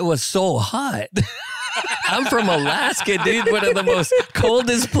was. Well, it was so hot. I'm from Alaska, dude, one of the most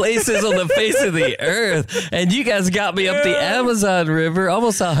coldest places on the face of the earth. And you guys got me up the Amazon River,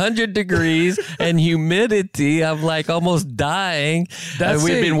 almost 100 degrees and humidity. I'm almost dying.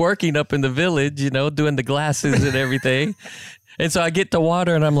 We've been working up in the village, doing the glasses and everything. And so I get to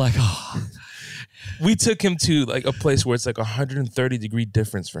water and I'm like, oh. We took him to a place where it's 130 degree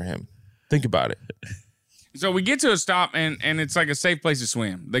difference for him. Think about it. So we get to a stop, and it's a safe place to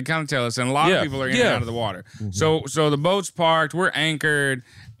swim. They kind of tell us, and a lot of people are in and out of the water. Mm-hmm. So the boat's parked, we're anchored,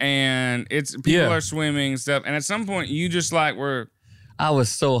 and people are swimming and stuff. And at some point, you just we're. I was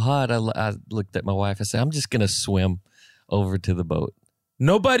so hot. I looked at my wife. I said, "I'm just gonna swim over to the boat."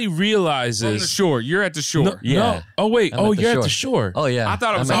 Nobody On the realizes. shore. You're at the shore. No, Yeah. no. Oh wait. I'm Oh, at the you're at shore. the shore. Oh yeah. I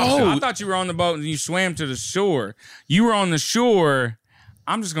thought it was I'm on at the the shore. shore. I thought you were on the boat and you swam to the shore. You were on the shore.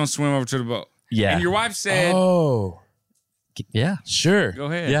 I'm just gonna swim over to the boat. Yeah. And your wife said, Oh, Yeah. sure. "Go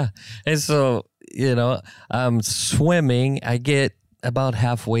ahead." Yeah. And so, I'm swimming. I get about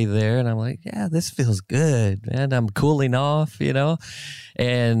halfway there and I'm like, yeah, this feels good, man. I'm cooling off,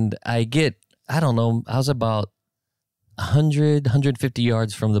 and I get, I don't know, I was about 100, 150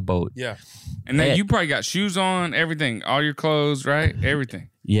 yards from the boat. Yeah. And then you probably got shoes on, everything, all your clothes, right? Everything.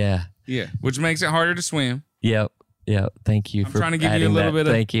 Yeah. Yeah. Which makes it harder to swim. Yep. Yeah. Thank you I'm for trying to give you a adding little that. bit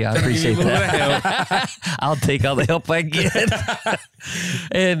of- Thank you. I trying to give you appreciate a little bit that. I'll take all the help I get.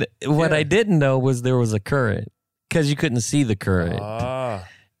 And what I didn't know was there was a current because you couldn't see the current. Ah.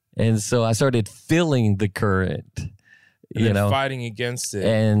 And so I started feeling the current, And then fighting against it.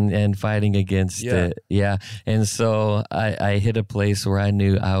 and fighting against Yeah. it. Yeah. And so I hit a place where I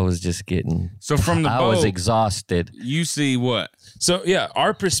knew I was just getting, So from the I boat, was exhausted. you see what? So yeah,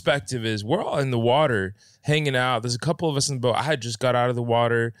 our perspective is we're all in the water hanging out. There's a couple of us in the boat. I had just got out of the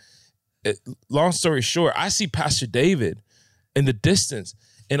water. Long story short, I see Pastor David in the distance,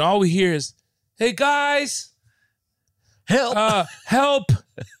 and all we hear is, "Hey guys, Help. help!"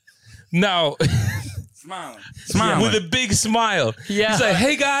 Now, Smiling. with a big smile, Yeah. he's like,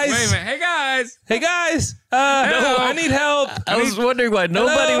 "Hey guys, Wait a minute. Hey, guys. hey guys, no, I need help." I was wondering why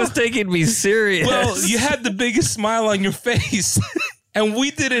nobody was taking me serious. Well, you had the biggest smile on your face. And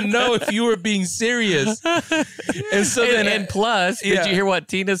we didn't know if you were being serious. And so then, and plus, yeah. did you hear what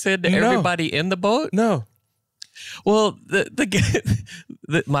Tina said to No. everybody in the boat? no. Well,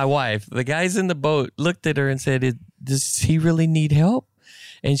 my wife, the guys in the boat looked at her and said, "Does he really need help?"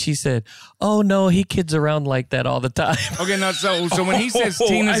 And she said, "Oh no, he kids around like that all the time." Okay, no, so when he says Oh,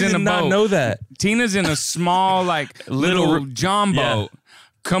 Tina's I in did a not boat, know that. Tina's in a small, like, little John Yeah. boat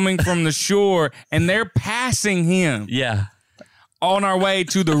coming from the shore, and they're passing him Yeah. on our way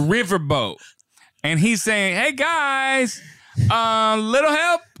to the riverboat. And he's saying, "Hey, guys, little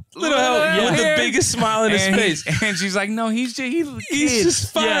help? Little help with the here?" biggest smile in his And face. And she's like, "No, he's He's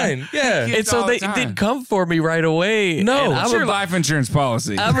just fine. Yeah. Kids And so all they the time. didn't come for me right away. No. And What's your life insurance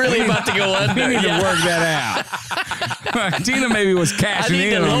policy? I'm really about to go under. We need Yeah. to work that out. Tina maybe was I cashing need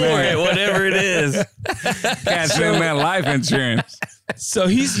to in on lower that. it, whatever it is. Cashing in on that life insurance. So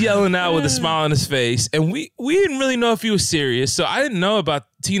he's yelling out with a smile on his face. And we didn't really know if he was serious. So I didn't know about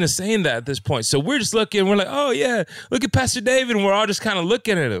Tina saying that at this point. So we're just looking. We're like, "Oh, yeah, look at Pastor David." And we're all just kind of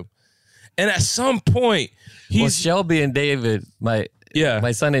looking at him. And at some point, Well, he's Shelby and David, my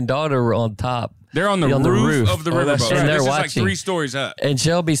son and daughter were on top. They're on the, On the roof, roof. of the Oh, that's riverboat. right. And they're This is like watching. 3 stories up. And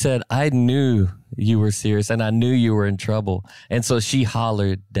Shelby said, "I knew you were serious and I knew you were in trouble." And so she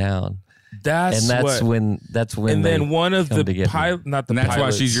hollered down. that's And that's what. when And they then one of come the to get me. pilot, not the And that's why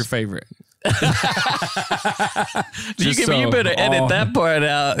pilots. she's your favorite. You better edit that part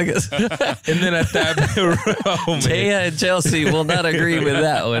out. And then at that, oh, man. Taya and Chelsea will not agree with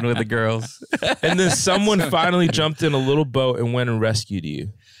that one with the girls. And then someone finally jumped in a little boat and went and rescued you.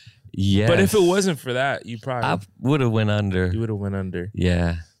 Yes. But if it wasn't for that, you I probably would have went under. you would have went under.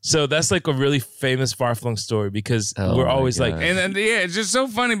 Yeah. So that's like a really famous far-flung story because Oh we're my always God. like, And yeah, it's just so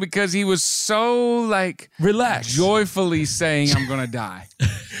funny because he was so like relax. joyfully saying, "I'm gonna die."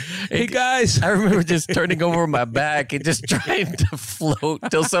 Hey guys. I remember just turning over my back and just trying to float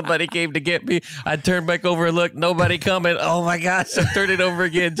till somebody came to get me. I turned back over and looked, nobody coming. Oh my gosh, I'm turning over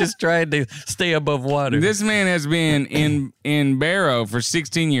again, just trying to stay above water. This man has been in Barrow for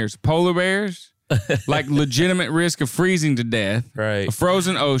 16 years. Polar bears, like legitimate risk of freezing to death. Right. A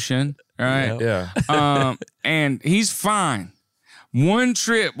frozen ocean. Right. Yeah. And he's fine. One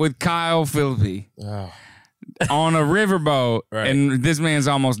trip with Kyle Philippi Oh, on a riverboat, Right. and this man's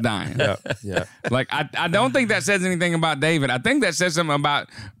almost dying. yeah. Yeah. Like I don't think that says anything about David. I think that says something about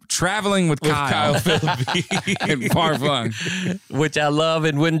traveling with Kyle, Philippi. and far flung. which I love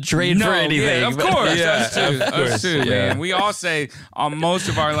and wouldn't trade for anything. Yeah, of but- course. Yeah, us too. of Us course, too, yeah. man. We all say most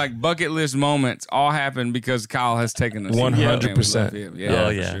of our like bucket list moments all happen because Kyle has taken us. 100%. Yeah, Oh,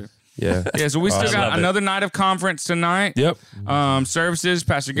 for yeah. sure. Yeah. Yeah, so we still I got love it. another night of conference tonight. Yep. Services.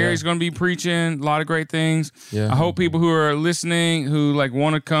 Pastor Gary's going to be preaching a lot of great things. Yeah. I hope people who are listening who like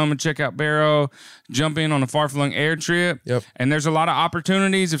want to come and check out Barrow, jump in on a far flung air trip. Yep. And there's a lot of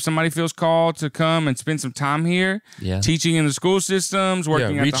opportunities if somebody feels called to come and spend some time here, Yeah. teaching in the school systems,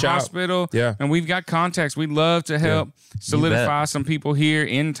 working at reach the out. hospital. Yeah. And we've got contacts. We'd love to help solidify some people here,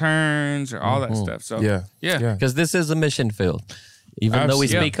 interns, or all that stuff. So Yeah. yeah. Because this is a mission field. Even though we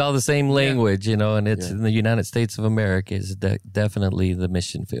Absolutely. speak all the same language, and it's in the United States of America, it's definitely the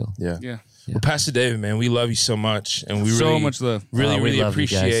mission field. Yeah. Yeah. Well, Pastor David, man, we love you so much, and we really, much love. Really, We really love you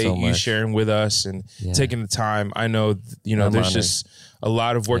guys appreciate so you much. sharing with us and Yeah. taking the time. I know, there's honored. just a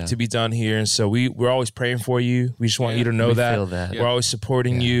lot of work Yeah. to be done here, and so we're always praying for you. We just want you to know We that. feel that. We're always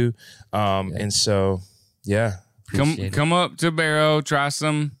supporting you, and so Appreciate it. Come up to Barrow, try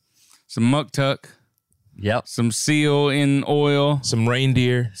some muktuk, Yep. some seal in oil, some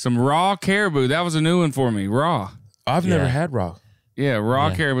reindeer. some raw caribou. That was a new one for me. Raw. I've never Yeah. had raw. Yeah, raw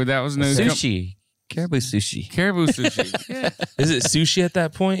Yeah. caribou. That was new. Sushi. Caribou sushi. Caribou sushi. Yeah. Is it sushi at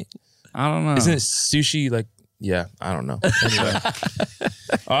that point? I don't know. Isn't it sushi like? Yeah, I don't know. Anyway.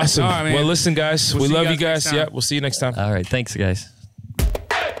 Awesome. All right, man. Well, listen, guys, We'll we see you love guys you guys. next time. Yeah, we'll see you next time. All right. Thanks, guys.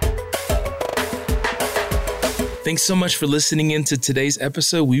 Thanks so much for listening in to today's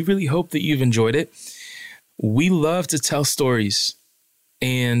episode. We really hope that you've enjoyed it. We love to tell stories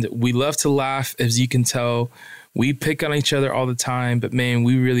and we love to laugh. As you can tell, we pick on each other all the time, but man,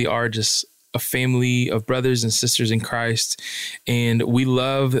 we really are just a family of brothers and sisters in Christ. And we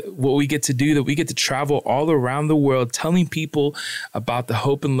love what we get to do, that we get to travel all around the world telling people about the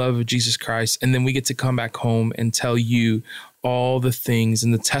hope and love of Jesus Christ. And then we get to come back home and tell you all the things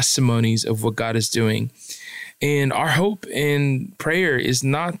and the testimonies of what God is doing. And our hope and prayer is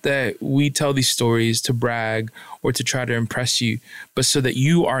not that we tell these stories to brag or to try to impress you, but so that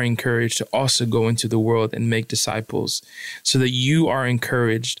you are encouraged to also go into the world and make disciples, so that you are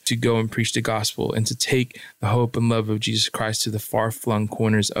encouraged to go and preach the gospel and to take the hope and love of Jesus Christ to the far-flung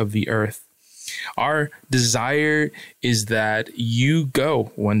corners of the earth. Our desire is that you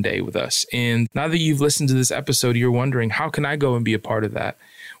go one day with us. And now that you've listened to this episode, you're wondering, how can I go and be a part of that?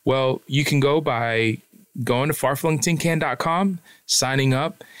 Well, you can go by going to farflungtincan.com, signing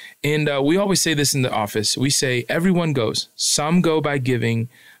up. And we always say this in the office. We say everyone goes. Some go by giving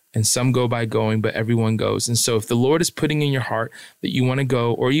and some go by going, but everyone goes. And so if the Lord is putting in your heart that you want to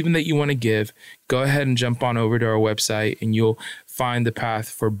go, or even that you want to give, go ahead and jump on over to our website and you'll find the path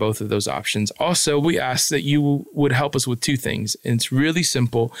for both of those options. Also, we ask that you would help us with two things. And it's really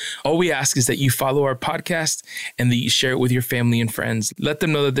simple. All we ask is that you follow our podcast and that you share it with your family and friends. Let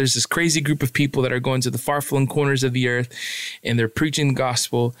them know that there's this crazy group of people that are going to the far-flung corners of the earth and they're preaching the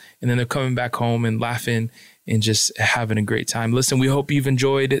gospel, and then they're coming back home and laughing and just having a great time. Listen, we hope you've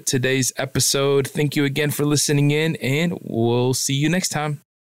enjoyed today's episode. Thank you again for listening in, and we'll see you next time.